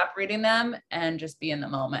then stop reading them and just be in the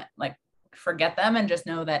moment. Like, forget them and just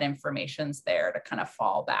know that information's there to kind of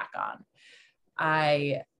fall back on.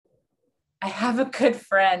 I have a good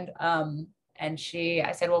friend, and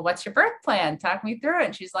I said, well, what's your birth plan? Talk me through it.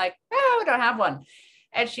 And she's like, oh, we don't have one.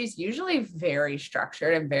 And she's usually very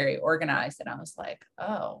structured and very organized. And I was like,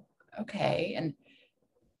 oh, okay.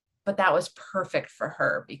 But that was perfect for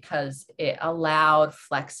her because it allowed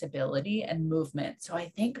flexibility and movement. So I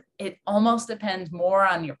think it almost depends more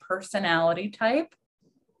on your personality type,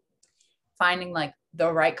 finding like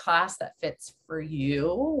the right class that fits for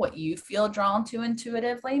you, what you feel drawn to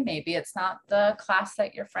intuitively. Maybe it's not the class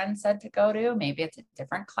that your friend said to go to. Maybe it's a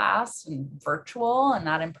different class and virtual and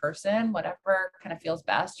not in person, whatever kind of feels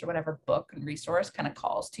best, or whatever book and resource kind of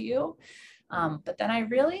calls to you. But then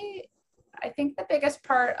I think the biggest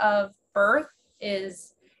part of birth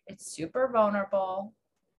is it's super vulnerable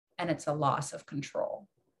and it's a loss of control.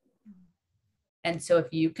 And so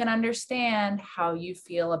if you can understand how you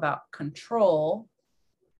feel about control,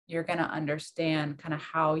 you're going to understand kind of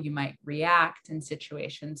how you might react in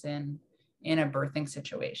situations in a birthing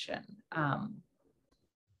situation. Does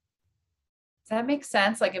that make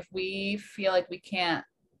sense? Like if we feel like we can't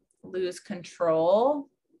lose control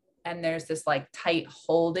and there's this like tight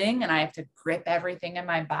holding and I have to grip everything in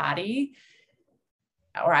my body,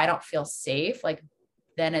 or I don't feel safe, like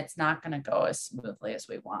then it's not going to go as smoothly as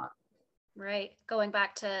we want. right, going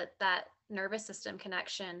back to that nervous system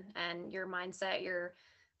connection and your mindset,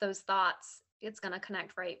 those thoughts, it's going to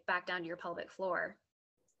connect right back down to your pelvic floor.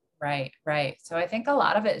 Right, right. So I think a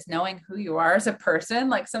lot of it is knowing who you are as a person,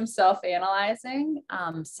 like some self-analyzing,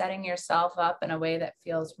 setting yourself up in a way that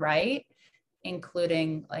feels right,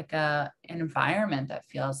 including like an environment that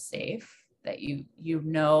feels safe, that you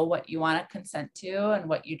know what you want to consent to and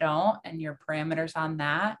what you don't, and your parameters on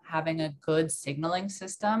that, having a good signaling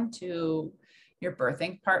system to your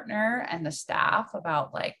birthing partner and the staff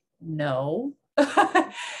about like no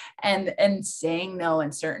and saying no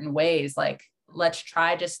in certain ways, like let's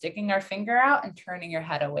try just sticking our finger out and turning your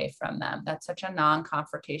head away from them. That's such a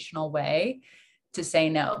non-confrontational way to say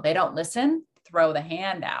no. They don't listen, throw the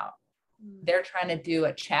hand out. They're trying to do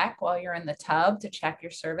a check while you're in the tub to check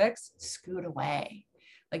your cervix, scoot away.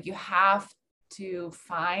 Like you have to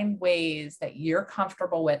find ways that you're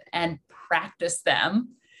comfortable with and practice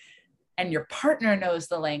them. And your partner knows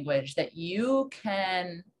the language that you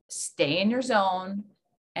can stay in your zone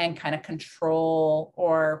and kind of control,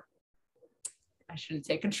 or I shouldn't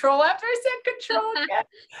say control after I said control again,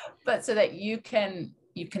 but so that you can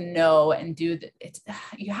know and do that.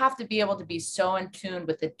 You have to be able to be so in tune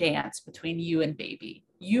with the dance between you and baby.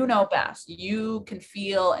 You know best. You can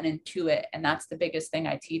feel and intuit. And that's the biggest thing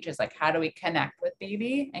I teach is like, how do we connect with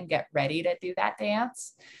baby and get ready to do that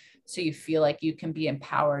dance? So you feel like you can be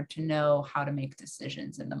empowered to know how to make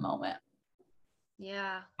decisions in the moment.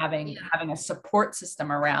 Yeah. Having a support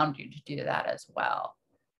system around you to do that as well.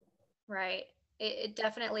 Right. It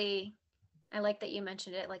definitely, I like that you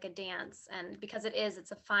mentioned it like a dance, and because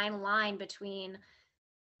it's a fine line between,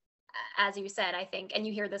 as you said, I think, and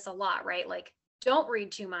you hear this a lot, right? Like, don't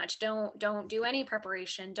read too much, don't do any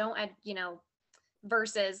preparation, don't,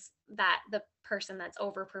 versus that the person that's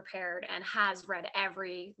over prepared and has read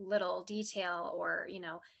every little detail, or,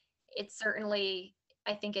 it's certainly,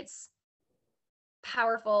 I think it's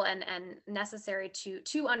powerful and necessary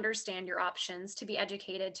to understand your options, to be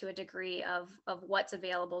educated to a degree of what's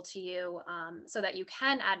available to you, so that you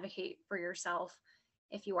can advocate for yourself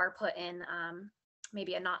if you are put in,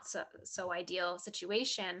 maybe a not so ideal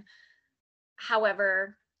situation.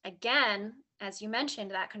 However, again, as you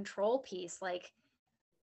mentioned, that control piece, like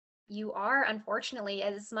you are, unfortunately,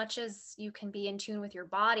 as much as you can be in tune with your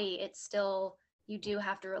body, it's still, you do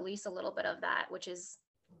have to release a little bit of that, which is,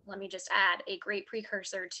 let me just add, a great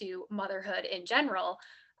precursor to motherhood in general,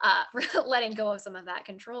 letting go of some of that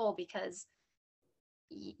control, because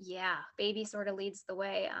yeah, baby sort of leads the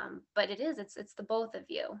way. But it's the both of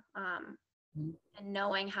you, and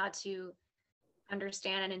knowing how to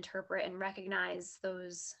understand and interpret and recognize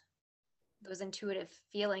those intuitive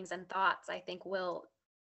feelings and thoughts, I think will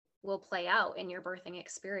play out in your birthing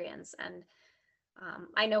experience. And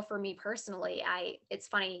I know for me personally, it's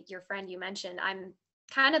funny, your friend you mentioned, I'm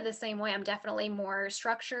kind of the same way. I'm definitely more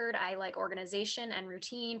structured. I like organization and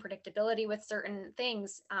routine, predictability with certain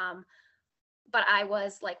things. But I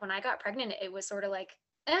was like, when I got pregnant, it was sort of like,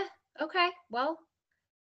 okay, well,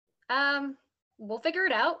 we'll figure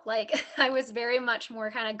it out. Like I was very much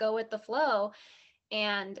more kind of go with the flow.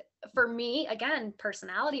 And for me, again,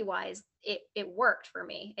 personality wise, it worked for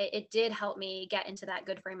me. It did help me get into that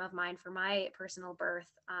good frame of mind for my personal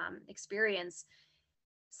birth experience.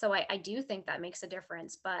 So I do think that makes a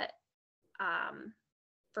difference. But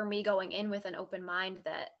for me, going in with an open mind,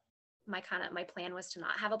 that my plan was to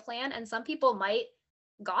not have a plan. And some people might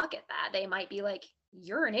gawk at that. They might be like,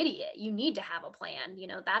 you're an idiot. You need to have a plan.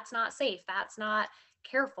 That's not safe. That's not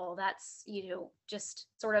careful. That's, just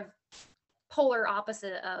sort of polar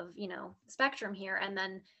opposite of, spectrum here. And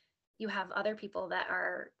then you have other people that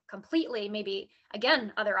are completely, maybe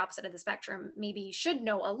again, other opposite of the spectrum, maybe should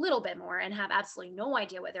know a little bit more and have absolutely no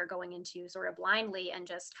idea what they're going into, sort of blindly, and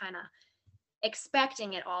just kind of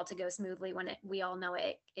expecting it all to go smoothly when we all know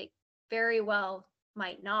it very well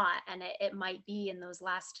might not. And it might be in those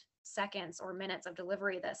last seconds or minutes of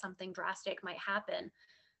delivery that something drastic might happen,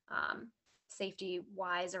 safety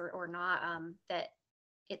wise or not, that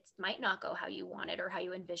it might not go how you wanted or how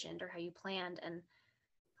you envisioned or how you planned. And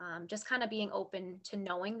just kind of being open to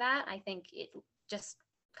knowing that, I think it just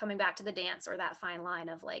coming back to the dance, or that fine line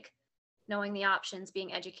of like knowing the options,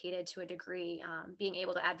 being educated to a degree, being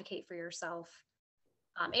able to advocate for yourself.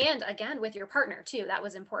 And again, with your partner too, that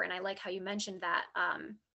was important. I like how you mentioned that,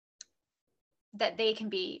 that they can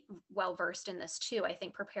be well-versed in this too. I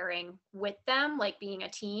think preparing with them, like being a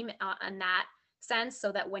team in that sense,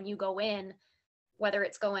 so that when you go in, whether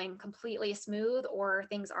it's going completely smooth or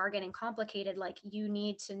things are getting complicated, like you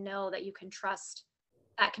need to know that you can trust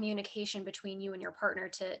that communication between you and your partner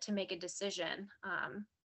to make a decision,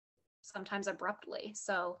 sometimes abruptly.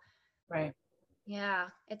 So, Right. yeah,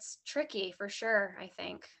 it's tricky for sure, I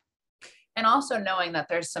think. And also knowing that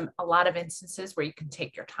there's a lot of instances where you can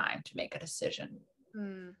take your time to make a decision.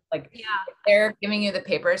 Like if they're giving you the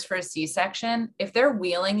papers for a C-section, if they're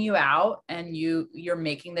wheeling you out and you're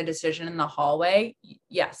making the decision in the hallway,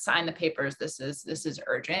 yes, sign the papers. This is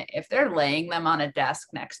urgent. If they're laying them on a desk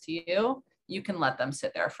next to you, you can let them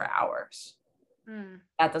sit there for hours.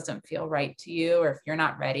 That doesn't feel right to you, or if you're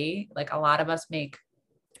not ready, like a lot of us we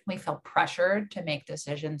feel pressured to make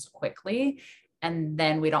decisions quickly, and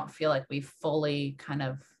then we don't feel like we've fully kind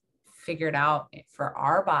of figured out for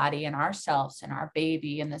our body and ourselves and our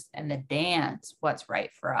baby and the dance what's right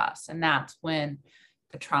for us. And that's when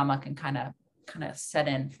the trauma can kind of set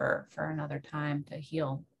in for another time to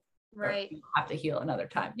heal. Right. You have to heal another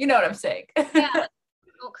time. You know what I'm saying? Yeah.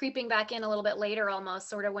 Creeping back in a little bit later, almost,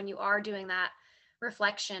 sort of when you are doing that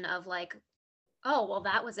reflection of like, oh, well,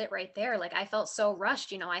 that was it right there. Like I felt so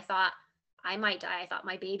rushed. I thought I might die. I thought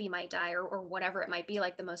my baby might die, or whatever it might be,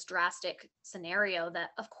 like the most drastic scenario, that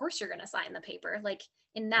of course you're going to sign the paper. Like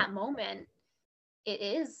in that moment, it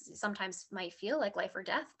is sometimes might feel like life or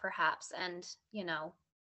death perhaps. And,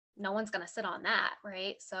 no one's going to sit on that.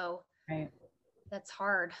 Right. So that's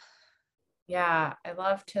hard. Yeah. I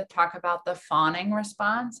love to talk about the fawning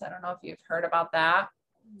response. I don't know if you've heard about that.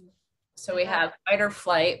 So we have fight or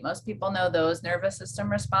flight. Most people know those nervous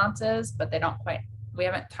system responses, but we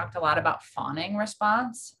haven't talked a lot about fawning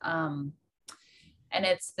response. And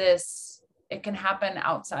it can happen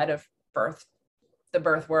outside of the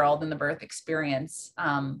birth world and the birth experience.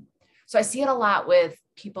 So I see it a lot with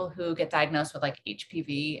people who get diagnosed with like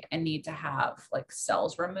HPV and need to have like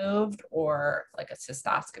cells removed or like a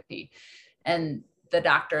cystoscopy. And the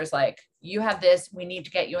doctor's like, you have this, we need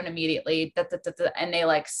to get you in immediately. And they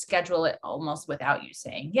like schedule it almost without you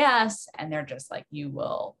saying yes. And they're just like,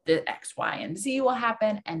 the X, Y, and Z will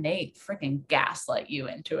happen. And they freaking gaslight you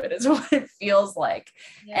into it is what it feels like.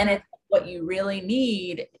 Yeah. And what you really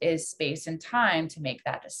need is space and time to make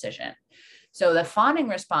that decision. So the fawning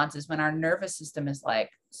response is when our nervous system is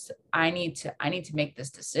like, I need to make this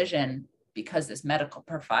decision because this medical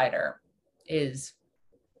provider is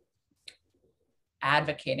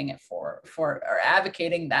advocating it or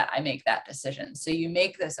advocating that I make that decision. So you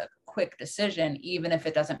make this a quick decision, even if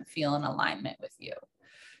it doesn't feel in alignment with you.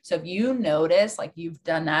 So if you notice, like you've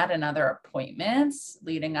done that in other appointments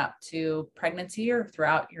leading up to pregnancy or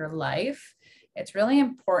throughout your life, it's really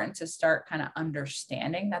important to start kind of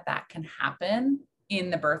understanding that that can happen in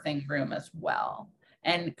the birthing room as well,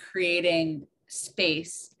 and creating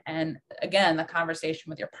space. And again, the conversation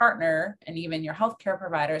with your partner and even your healthcare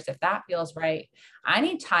providers, if that feels right, I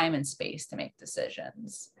need time and space to make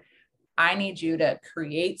decisions. I need you to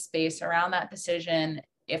create space around that decision.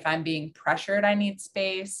 If I'm being pressured, I need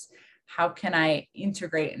space. How can I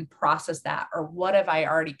integrate and process that? Or what have I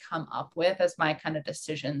already come up with as my kind of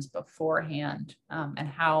decisions beforehand? And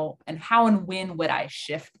how and when would I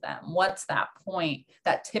shift them? What's that point,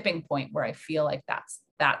 that tipping point where I feel like that's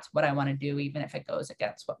what I want to do, even if it goes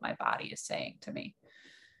against what my body is saying to me?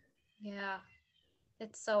 Yeah,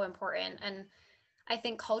 it's so important. And I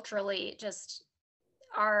think culturally, just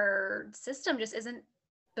our system just isn't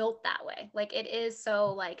built that way. Like it is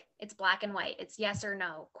so like it's black and white. It's yes or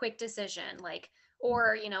no, quick decision. Like,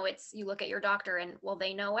 or it's you look at your doctor and well,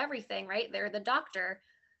 they know everything, right? They're the doctor.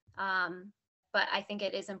 But I think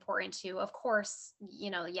it is important to, of course,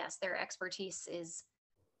 yes, their expertise is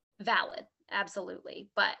valid, absolutely.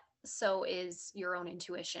 But so is your own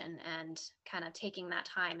intuition and kind of taking that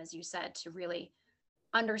time, as you said, to really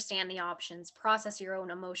understand the options, process your own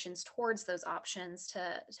emotions towards those options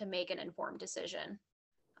to make an informed decision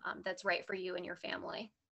that's right for you and your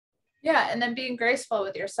family. Yeah. And then being graceful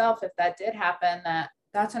with yourself. If that did happen,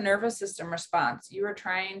 that's a nervous system response. You are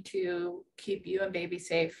trying to keep you and baby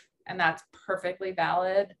safe, and that's perfectly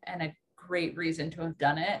valid and a great reason to have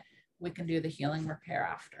done it. We can do the healing repair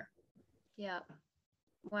after. Yeah.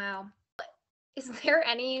 Wow. Is there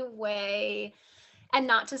any way, and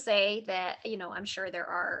not to say that, I'm sure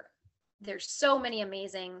there's so many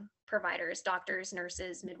amazing providers, doctors,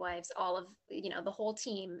 nurses, midwives, all of, the whole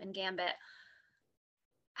team in Gambit.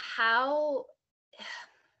 How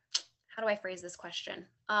do I phrase this question?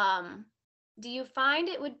 Do you find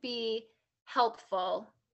it would be helpful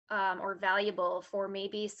or valuable for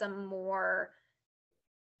maybe some more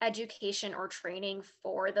education or training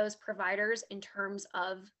for those providers in terms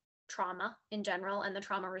of trauma in general and the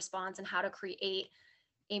trauma response and how to create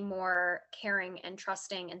a more caring and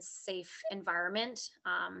trusting and safe environment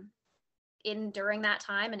in during that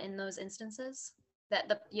time and in those instances that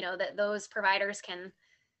that those providers can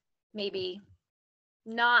maybe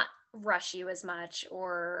not rush you as much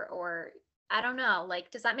or I don't know, like,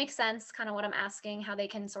 does that make sense? Kind of what I'm asking, how they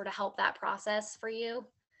can sort of help that process for you?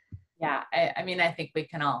 Yeah. I mean, I think we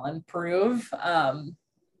can all improve.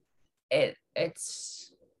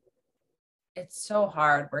 It's so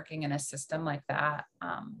hard working in a system like that.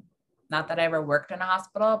 Not that I ever worked in a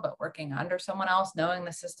hospital, but working under someone else, knowing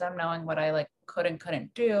the system, knowing what I could and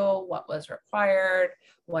couldn't do, what was required,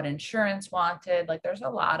 what insurance wanted. Like there's a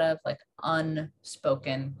lot of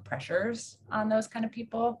unspoken pressures on those kind of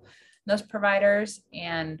people, those providers.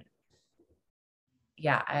 And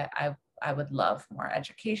yeah, I would love more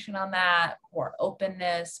education on that, more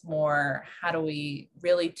openness, more how do we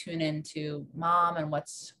really tune into mom and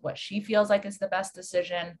what she feels like is the best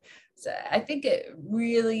decision. So I think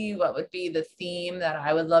what would be the theme that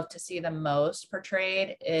I would love to see the most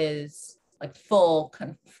portrayed is full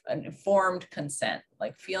informed consent,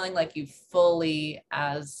 like feeling like you fully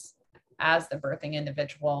as the birthing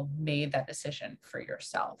individual made that decision for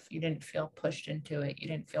yourself. You didn't feel pushed into it. You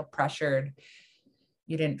didn't feel pressured.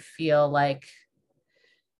 You didn't feel like,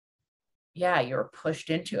 you were pushed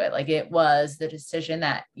into it. Like it was the decision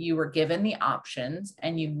that you were given the options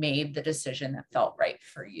and you made the decision that felt right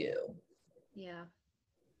for you. Yeah.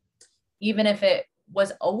 Even if it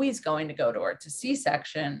was always going to go towards a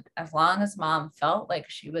C-section, as long as mom felt like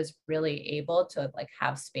she was really able to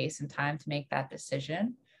have space and time to make that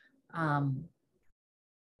decision,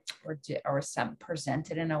 or some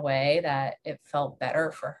presented in a way that it felt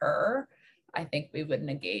better for her, I think we would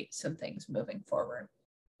negate some things moving forward.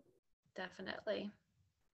 Definitely.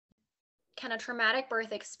 Can a traumatic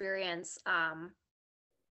birth experience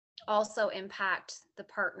also impact the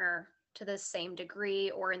partner to the same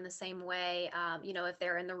degree or in the same way? If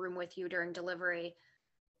they're in the room with you during delivery,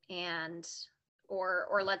 and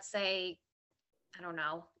or let's say, I don't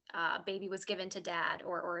know, baby was given to dad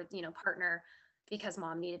or partner because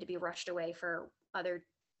mom needed to be rushed away for other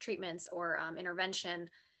treatments or intervention.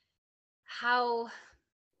 How,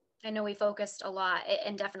 I know we focused a lot,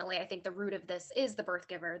 and definitely I think the root of this is the birth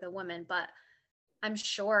giver, the woman, but I'm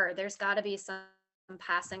sure there's got to be some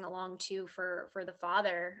passing along to for the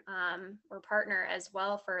father or partner as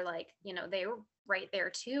well, for like, you know, they were right there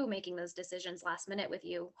too, making those decisions last minute with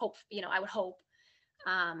you. Hope, you know, I would hope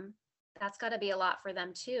that's got to be a lot for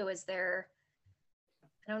them too. Is there,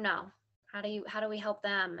 I don't know, how do we help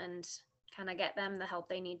them and kind of get them the help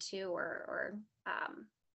they need to, or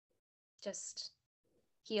just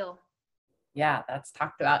heal? Yeah, that's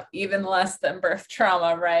talked about even less than birth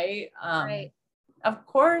trauma, right? Right. Of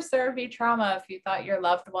course, there would be trauma if you thought your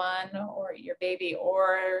loved one or your baby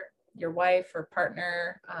or your wife or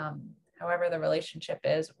partner, however the relationship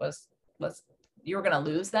was you were going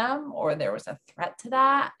to lose them, or there was a threat to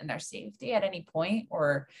that and their safety at any point,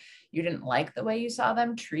 or you didn't like the way you saw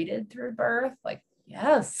them treated through birth. Like,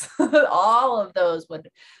 yes, all of those would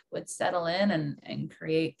settle in and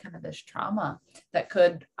create kind of this trauma that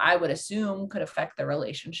could, I would assume, could affect the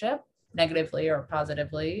relationship negatively or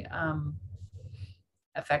positively,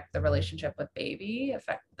 affect the relationship with baby,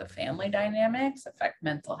 affect the family dynamics, affect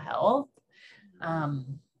mental health.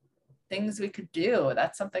 Things we could do.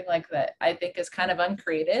 That's something like that I think is kind of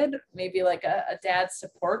uncreated, maybe like a dad's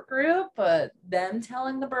support group, but them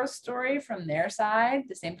telling the birth story from their side,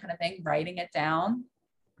 the same kind of thing, writing it down,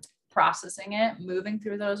 processing it, moving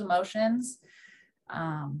through those emotions.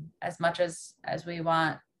 As much as we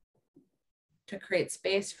want to create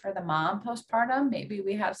space for the mom postpartum, maybe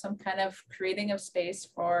we have some kind of creating of space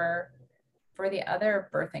for the other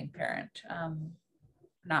birthing parent,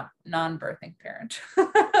 not non-birthing parent,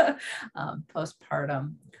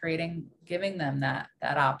 postpartum, giving them that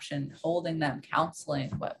option, holding them,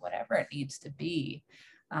 counseling, whatever it needs to be.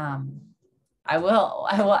 I will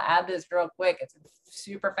add this real quick. It's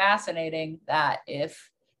super fascinating that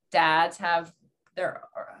if dads have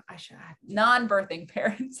non-birthing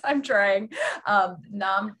parents, I'm trying,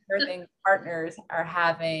 non-birthing partners are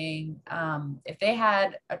having, if they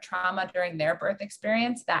had a trauma during their birth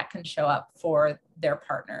experience, that can show up for their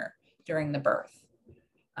partner during the birth.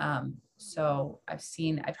 So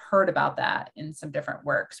I've heard about that in some different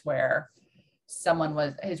works where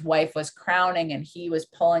his wife was crowning and he was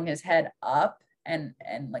pulling his head up and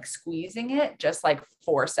like squeezing it, just like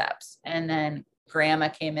forceps. And then grandma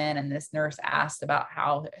came in and this nurse asked about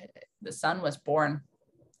how the son was born.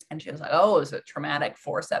 And she was like, oh, it was a traumatic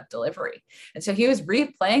forceps delivery. And so he was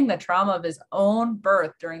replaying the trauma of his own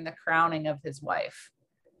birth during the crowning of his wife.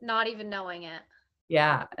 Not even knowing it.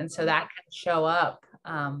 Yeah. And so that can show up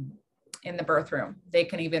in the birth room. They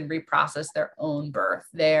can even reprocess their own birth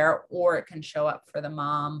there, or it can show up for the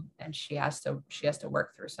mom and she has to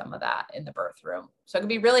work through some of that in the birth room. So it can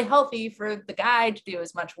be really healthy for the guy to do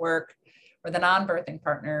as much work, or the non-birthing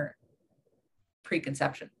partner,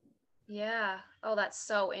 preconception. Yeah. Oh, that's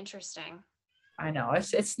so interesting. I know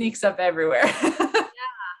it sneaks up everywhere. Yeah.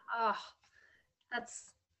 Oh,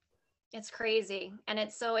 it's crazy. And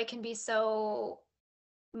it can be so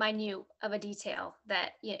minute of a detail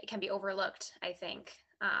that, you know, it can be overlooked, I think.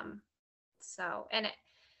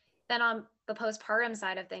 Then on the postpartum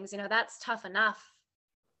side of things, you know, that's tough enough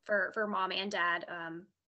for mom and dad,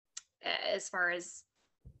 as far as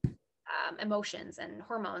emotions and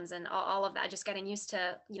hormones and all of that, just getting used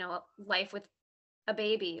to, you know, life with a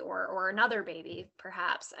baby or another baby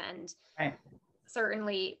perhaps, and right.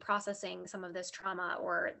 Certainly processing some of this trauma,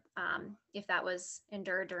 or if that was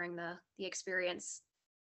endured during the experience,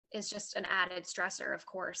 is just an added stressor, of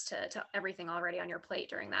course, to everything already on your plate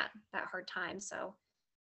during that hard time. So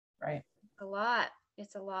right,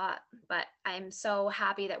 it's a lot, but I'm so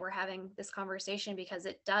happy that we're having this conversation, because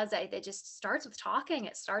it just starts with talking.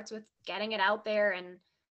 It starts with getting it out there and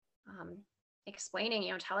explaining,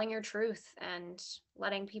 you know, telling your truth and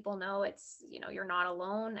letting people know it's, you know, you're not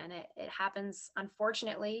alone, and it happens,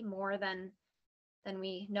 unfortunately, more than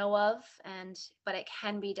we know of, but it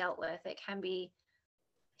can be dealt with. It can be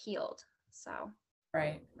healed. So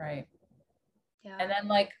right. yeah. And then,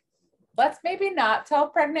 like, let's maybe not tell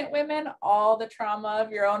pregnant women all the trauma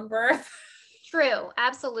of your own birth. True.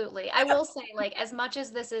 Absolutely. I will say, like, as much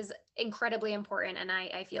as this is incredibly important and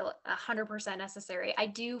I feel 100% necessary, I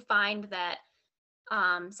do find that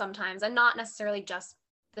sometimes, and not necessarily just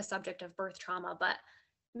the subject of birth trauma, but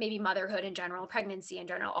maybe motherhood in general, pregnancy in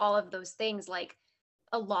general, all of those things, like,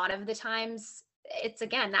 a lot of the times it's,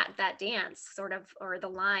 again, that dance sort of, or the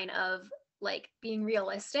line of, like, being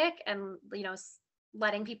realistic and, you know,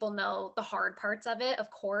 letting people know the hard parts of it, of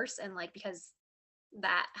course, and, like, because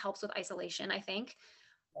that helps with isolation, I think.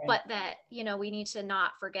 Right. But that, you know, we need to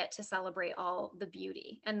not forget to celebrate all the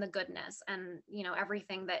beauty and the goodness and, you know,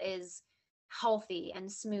 everything that is healthy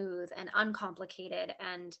and smooth and uncomplicated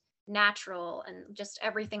and natural, and just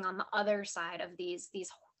everything on the other side of these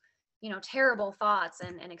terrible thoughts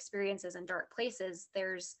and experiences in dark places,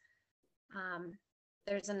 there's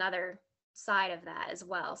another side of that as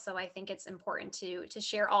well. So I think it's important to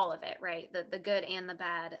share all of it, right? The good and the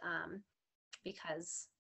bad, because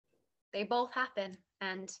they both happen.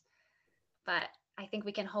 But I think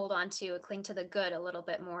we can cling to the good a little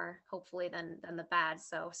bit more, hopefully, than the bad.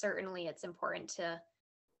 So certainly it's important to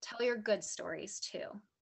tell your good stories too.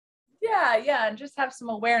 Yeah, and just have some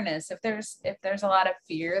awareness. If there's a lot of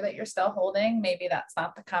fear that you're still holding, maybe that's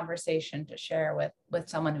not the conversation to share with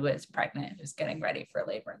someone who is pregnant, who's getting ready for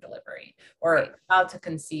labor and delivery, or Right. about to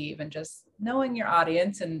conceive, and just knowing your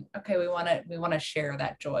audience, and okay, we want to share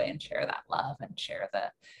that joy and share that love and share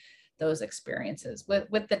those experiences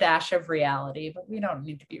with the dash of reality, but we don't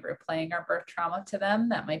need to be replaying our birth trauma to them.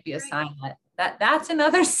 That might be a sign that's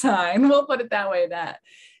another sign. We'll put it that way, that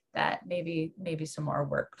maybe some more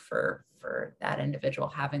work for that individual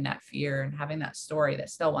having that fear and having that story that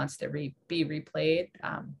still wants to be replayed,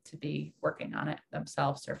 to be working on it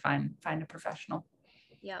themselves or find a professional.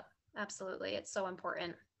 Yep, absolutely. It's so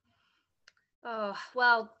important. Oh,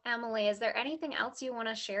 well, Emily, is there anything else you want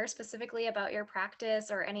to share specifically about your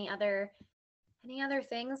practice, or any other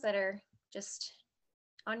things that are just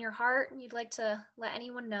on your heart you'd like to let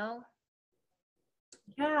anyone know?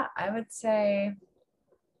 Yeah, I would say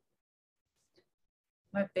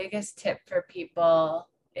my biggest tip for people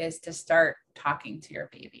is to start talking to your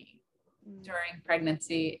baby during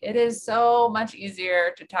pregnancy. It is so much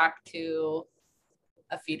easier to talk to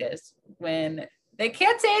a fetus when they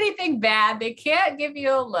can't say anything bad. They can't give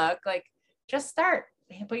you a look. Like, just start.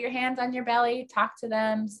 Put your hands on your belly, talk to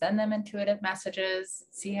them, send them intuitive messages,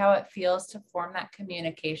 see how it feels to form that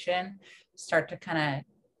communication, start to kind of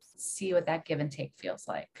see what that give and take feels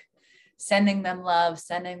like. Sending them love,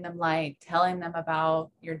 sending them light, telling them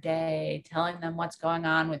about your day, telling them what's going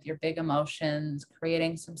on with your big emotions,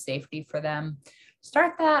 creating some safety for them.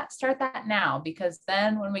 Start that now, because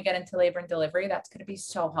then when we get into labor and delivery, that's going to be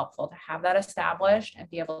so helpful to have that established and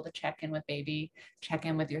be able to check in with baby, check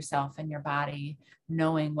in with yourself and your body,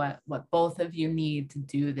 knowing what both of you need to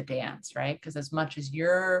do the dance, right? Because as much as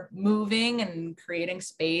you're moving and creating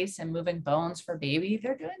space and moving bones for baby,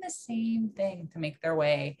 they're doing the same thing to make their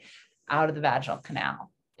way out of the vaginal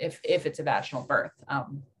canal, if it's a vaginal birth.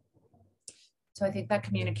 So I think that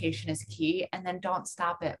communication is key. And then don't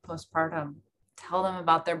stop it postpartum. Tell them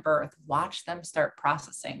about their birth, watch them start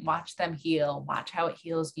processing, watch them heal, watch how it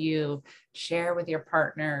heals you, share with your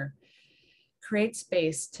partner, create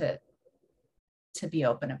space to be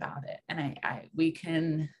open about it. And we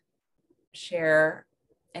can share,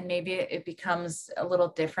 and maybe it becomes a little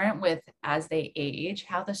different with as they age,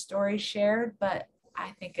 how the story's shared, but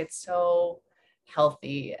I think it's so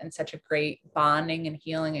healthy and such a great bonding and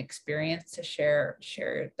healing experience to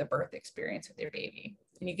share the birth experience with your baby.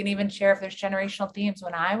 And you can even share if there's generational themes.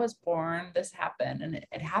 When I was born, this happened, and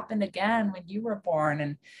it happened again when you were born,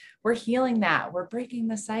 and we're healing that. We're breaking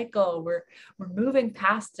the cycle. We're moving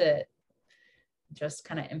past it. Just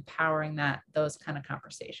kind of empowering those kind of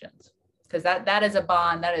conversations, because that is a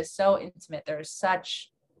bond that is so intimate. There's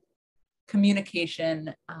such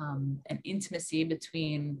communication and intimacy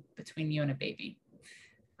between you and a baby.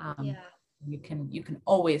 Yeah. You can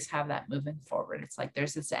always have that moving forward. It's like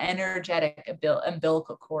there's this energetic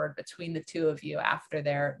umbilical cord between the two of you after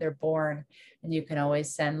they're born, and you can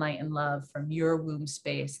always send light and love from your womb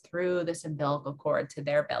space through this umbilical cord to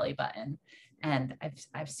their belly button. And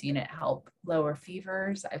I've seen it help lower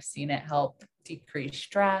fevers. I've seen it help decrease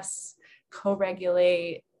stress,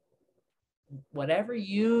 co-regulate. Whatever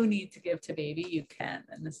you need to give to baby, you can.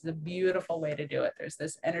 And this is a beautiful way to do it. There's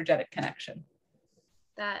this energetic connection.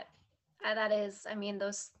 That is, I mean,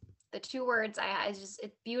 the two words, I just,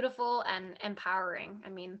 it's beautiful and empowering. I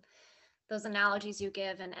mean, those analogies you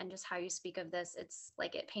give and just how you speak of this, it's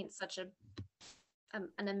like it paints such an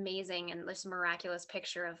amazing and just miraculous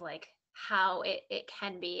picture of like how it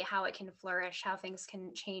can be, how it can flourish, how things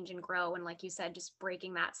can change and grow. And like you said, just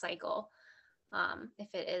breaking that cycle, if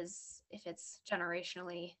it's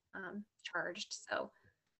generationally charged. So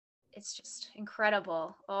it's just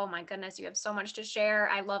incredible. Oh my goodness, you have so much to share.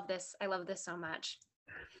 I love this so much.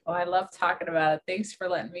 Oh, I love talking about it. Thanks for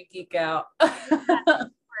letting me geek out.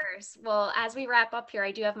 Well, as we wrap up here,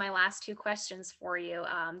 I do have my last two questions for you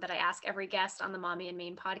that I ask every guest on the Mommy in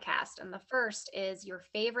Maine podcast. And the first is your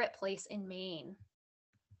favorite place in Maine.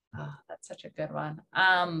 Oh, that's such a good one.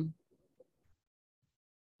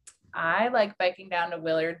 I like biking down to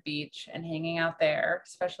Willard Beach and hanging out there,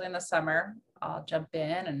 especially in the summer. I'll jump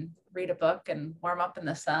in and read a book and warm up in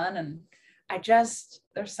the sun. And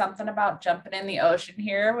there's something about jumping in the ocean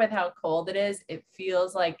here with how cold it is. It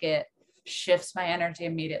feels like it shifts my energy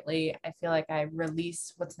immediately. I feel like I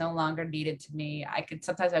release what's no longer needed to me.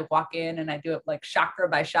 Sometimes I walk in and I do it like chakra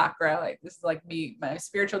by chakra. Like this is like me, my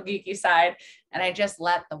spiritual geeky side. And I just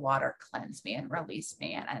let the water cleanse me and release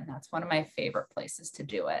me. And that's one of my favorite places to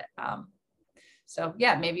do it. So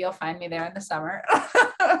yeah, maybe you'll find me there in the summer. I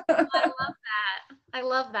love that. I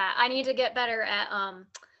love that. I need to get better at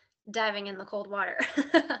diving in the cold water.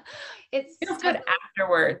 It's good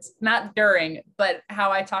afterwards, not during, but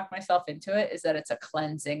how I talk myself into it is that it's a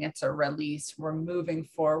cleansing, it's a release. We're moving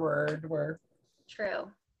forward. We're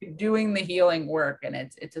doing the healing work, and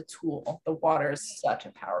it's a tool. The water is such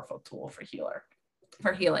a powerful tool for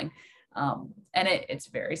healing. And it's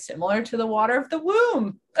very similar to the water of the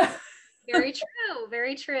womb. Very true.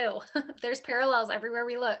 Very true. There's parallels everywhere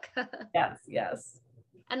we look. Yes.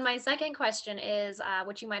 And my second question is,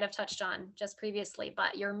 which you might have touched on just previously,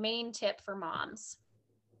 but your main tip for moms.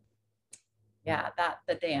 Yeah,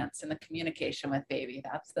 the dance and the communication with baby,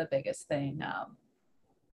 that's the biggest thing.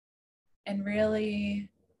 And really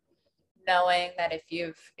knowing that if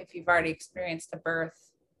you've already experienced a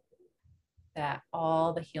birth, that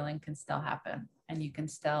all the healing can still happen and you can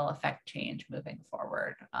still affect change moving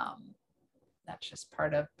forward. That's just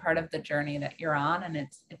part of the journey that you're on, and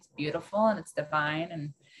it's beautiful and it's divine.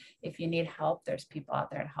 And if you need help, there's people out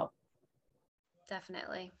there to help.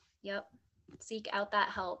 Definitely. Yep. Seek out that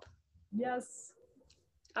help. Yes.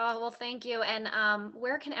 Oh, well, thank you. And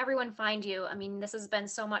where can everyone find you? I mean, this has been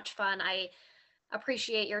so much fun. I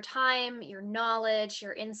appreciate your time, your knowledge,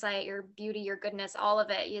 your insight, your beauty, your goodness, all of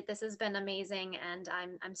it. This has been amazing. And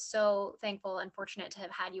I'm so thankful and fortunate to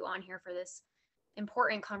have had you on here for this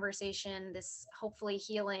important conversation, this hopefully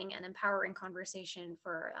healing and empowering conversation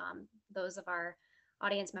for those of our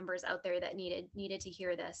audience members out there that needed to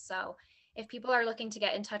hear this. So if people are looking to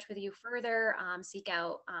get in touch with you further, seek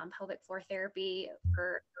out pelvic floor therapy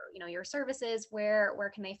for your services,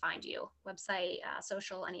 where can they find you? Website,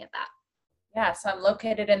 social, any of that? Yeah, so I'm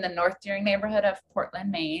located in the North Deering neighborhood of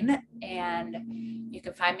Portland, Maine, and you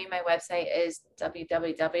can find me. My website is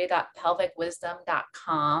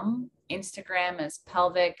www.pelvicwisdom.com. Instagram is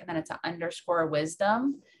pelvic, and then it's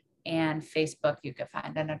 _wisdom. And Facebook, you can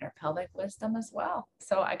find it under Pelvic Wisdom as well.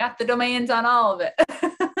 So I got the domains on all of it.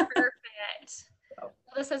 Perfect. Well,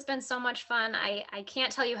 this has been so much fun. I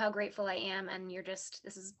can't tell you how grateful I am, and you're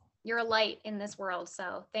a light in this world.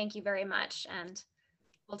 So thank you very much, and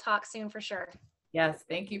we'll talk soon for sure. Yes,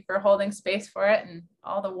 thank you for holding space for it and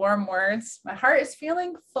all the warm words. My heart is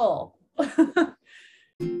feeling full.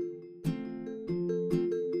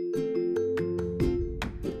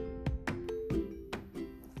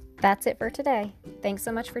 That's it for today. Thanks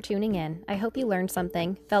so much for tuning in. I hope you learned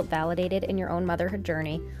something, felt validated in your own motherhood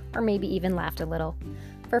journey, or maybe even laughed a little.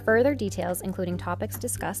 For further details, including topics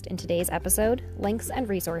discussed in today's episode, links, and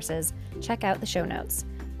resources, check out the show notes.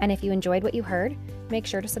 And if you enjoyed what you heard, make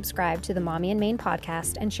sure to subscribe to the Mommy and Maine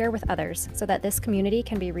podcast and share with others so that this community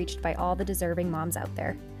can be reached by all the deserving moms out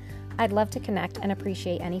there. I'd love to connect and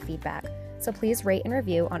appreciate any feedback, so please rate and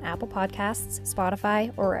review on Apple Podcasts,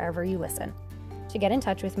 Spotify, or wherever you listen. To get in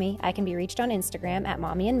touch with me, I can be reached on Instagram at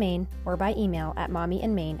mommyandmaine or by email at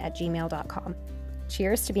mommyandmaine@gmail.com.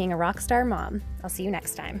 Cheers to being a rock star mom. I'll see you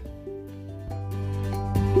next time.